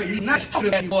way, whenever he's not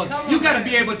talking anymore, you got to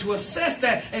be able to assess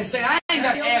that and say, I ain't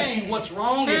got to ask you what's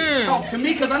wrong and talk to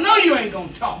me because I know you ain't going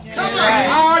to talk.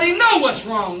 I already know what's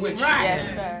wrong with you.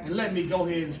 And let me go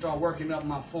ahead and start working up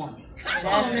my formula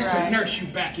to nurse you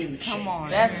back in the shape.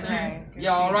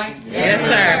 Y'all all right? Yes,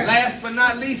 sir. Last but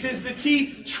not least is the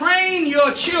T. Train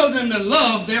your children to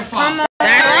love their father.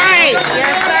 That's right.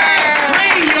 Yes, sir.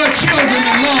 Train your children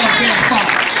to love their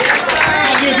father. Yes, sir.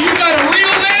 If you got a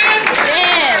real man,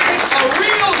 a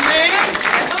real man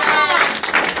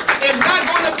is not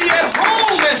going to be at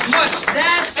home as much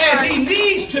as he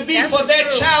needs to be for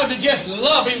that child to just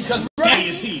love him because daddy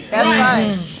is here. That's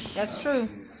right. That's true.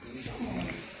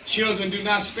 Children do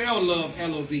not spell love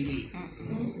L-O-V-E.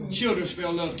 Children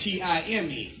spell love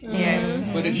T-I-M-E.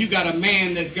 But if you got a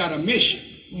man that's got a mission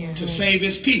to save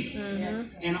his people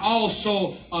and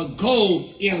also a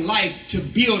goal in life to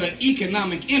build an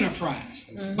economic enterprise,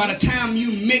 by the time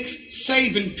you mix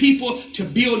saving people to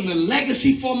building a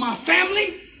legacy for my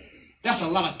family, that's a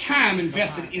lot of time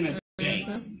invested in a day.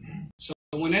 So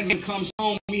when that man comes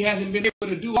home, he hasn't been able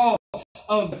to do all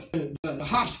of the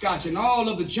hopscotch and all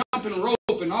of the jumping rope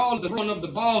and all of the throwing of the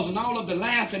balls and all of the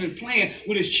laughing and playing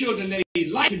with his children that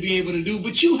he'd like to be able to do,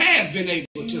 but you have been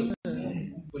able to.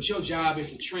 But your job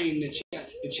is to train the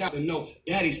child to know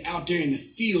daddy's out there in the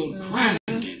field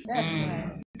grinding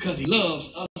because he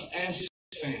loves us as his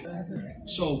family.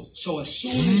 So as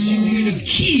soon as you hear the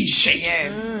keys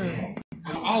shaking,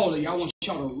 all of y'all, I want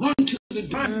y'all to run to the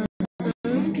door.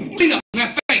 Clean up.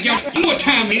 Matter of fact, y'all, you know what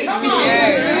time it is.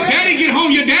 Daddy get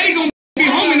home. Your daddy gonna be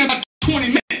home in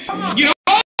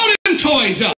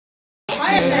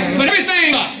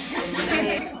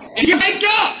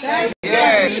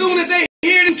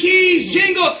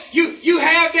jingle. You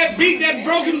have that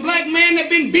broken black man that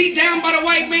been beat down by the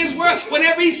white man's world.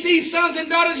 Whenever he sees sons and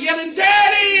daughters yelling,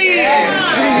 "Daddy!"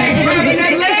 Grabbing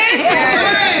that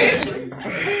leg.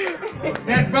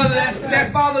 That brother,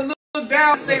 that father look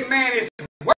down and say, "Man, it's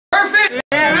worth it."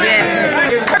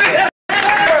 It's worth it.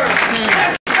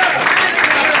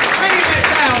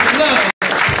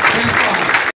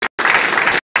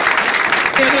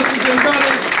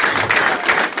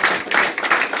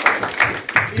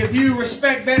 If you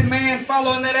respect that man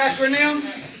following that acronym,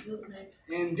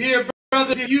 and dear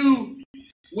brothers, if you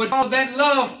would follow that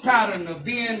love pattern of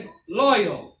being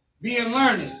loyal, being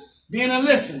learned, being a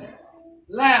listener,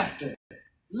 laughter,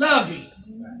 loving,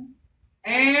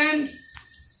 and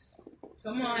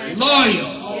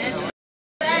loyal,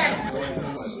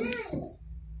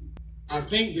 I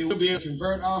think that we'll be able to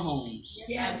convert our homes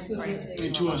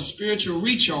into a spiritual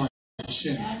recharge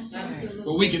center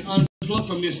where we can unplug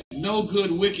from this no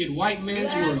good, wicked white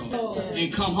man's world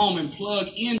and come home and plug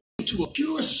into a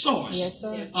pure source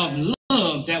of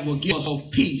love that will give us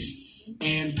both peace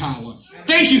and power.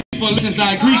 Thank you for listening.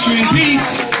 I greet you in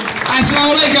peace. I said,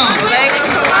 "Oh, they gone."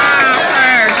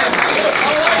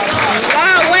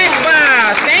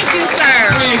 Thank you, sir.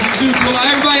 Praise be to Allah.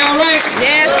 Everybody all right?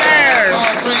 Yes, sir.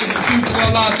 All praise be to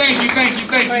Allah. Thank you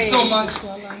so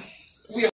much.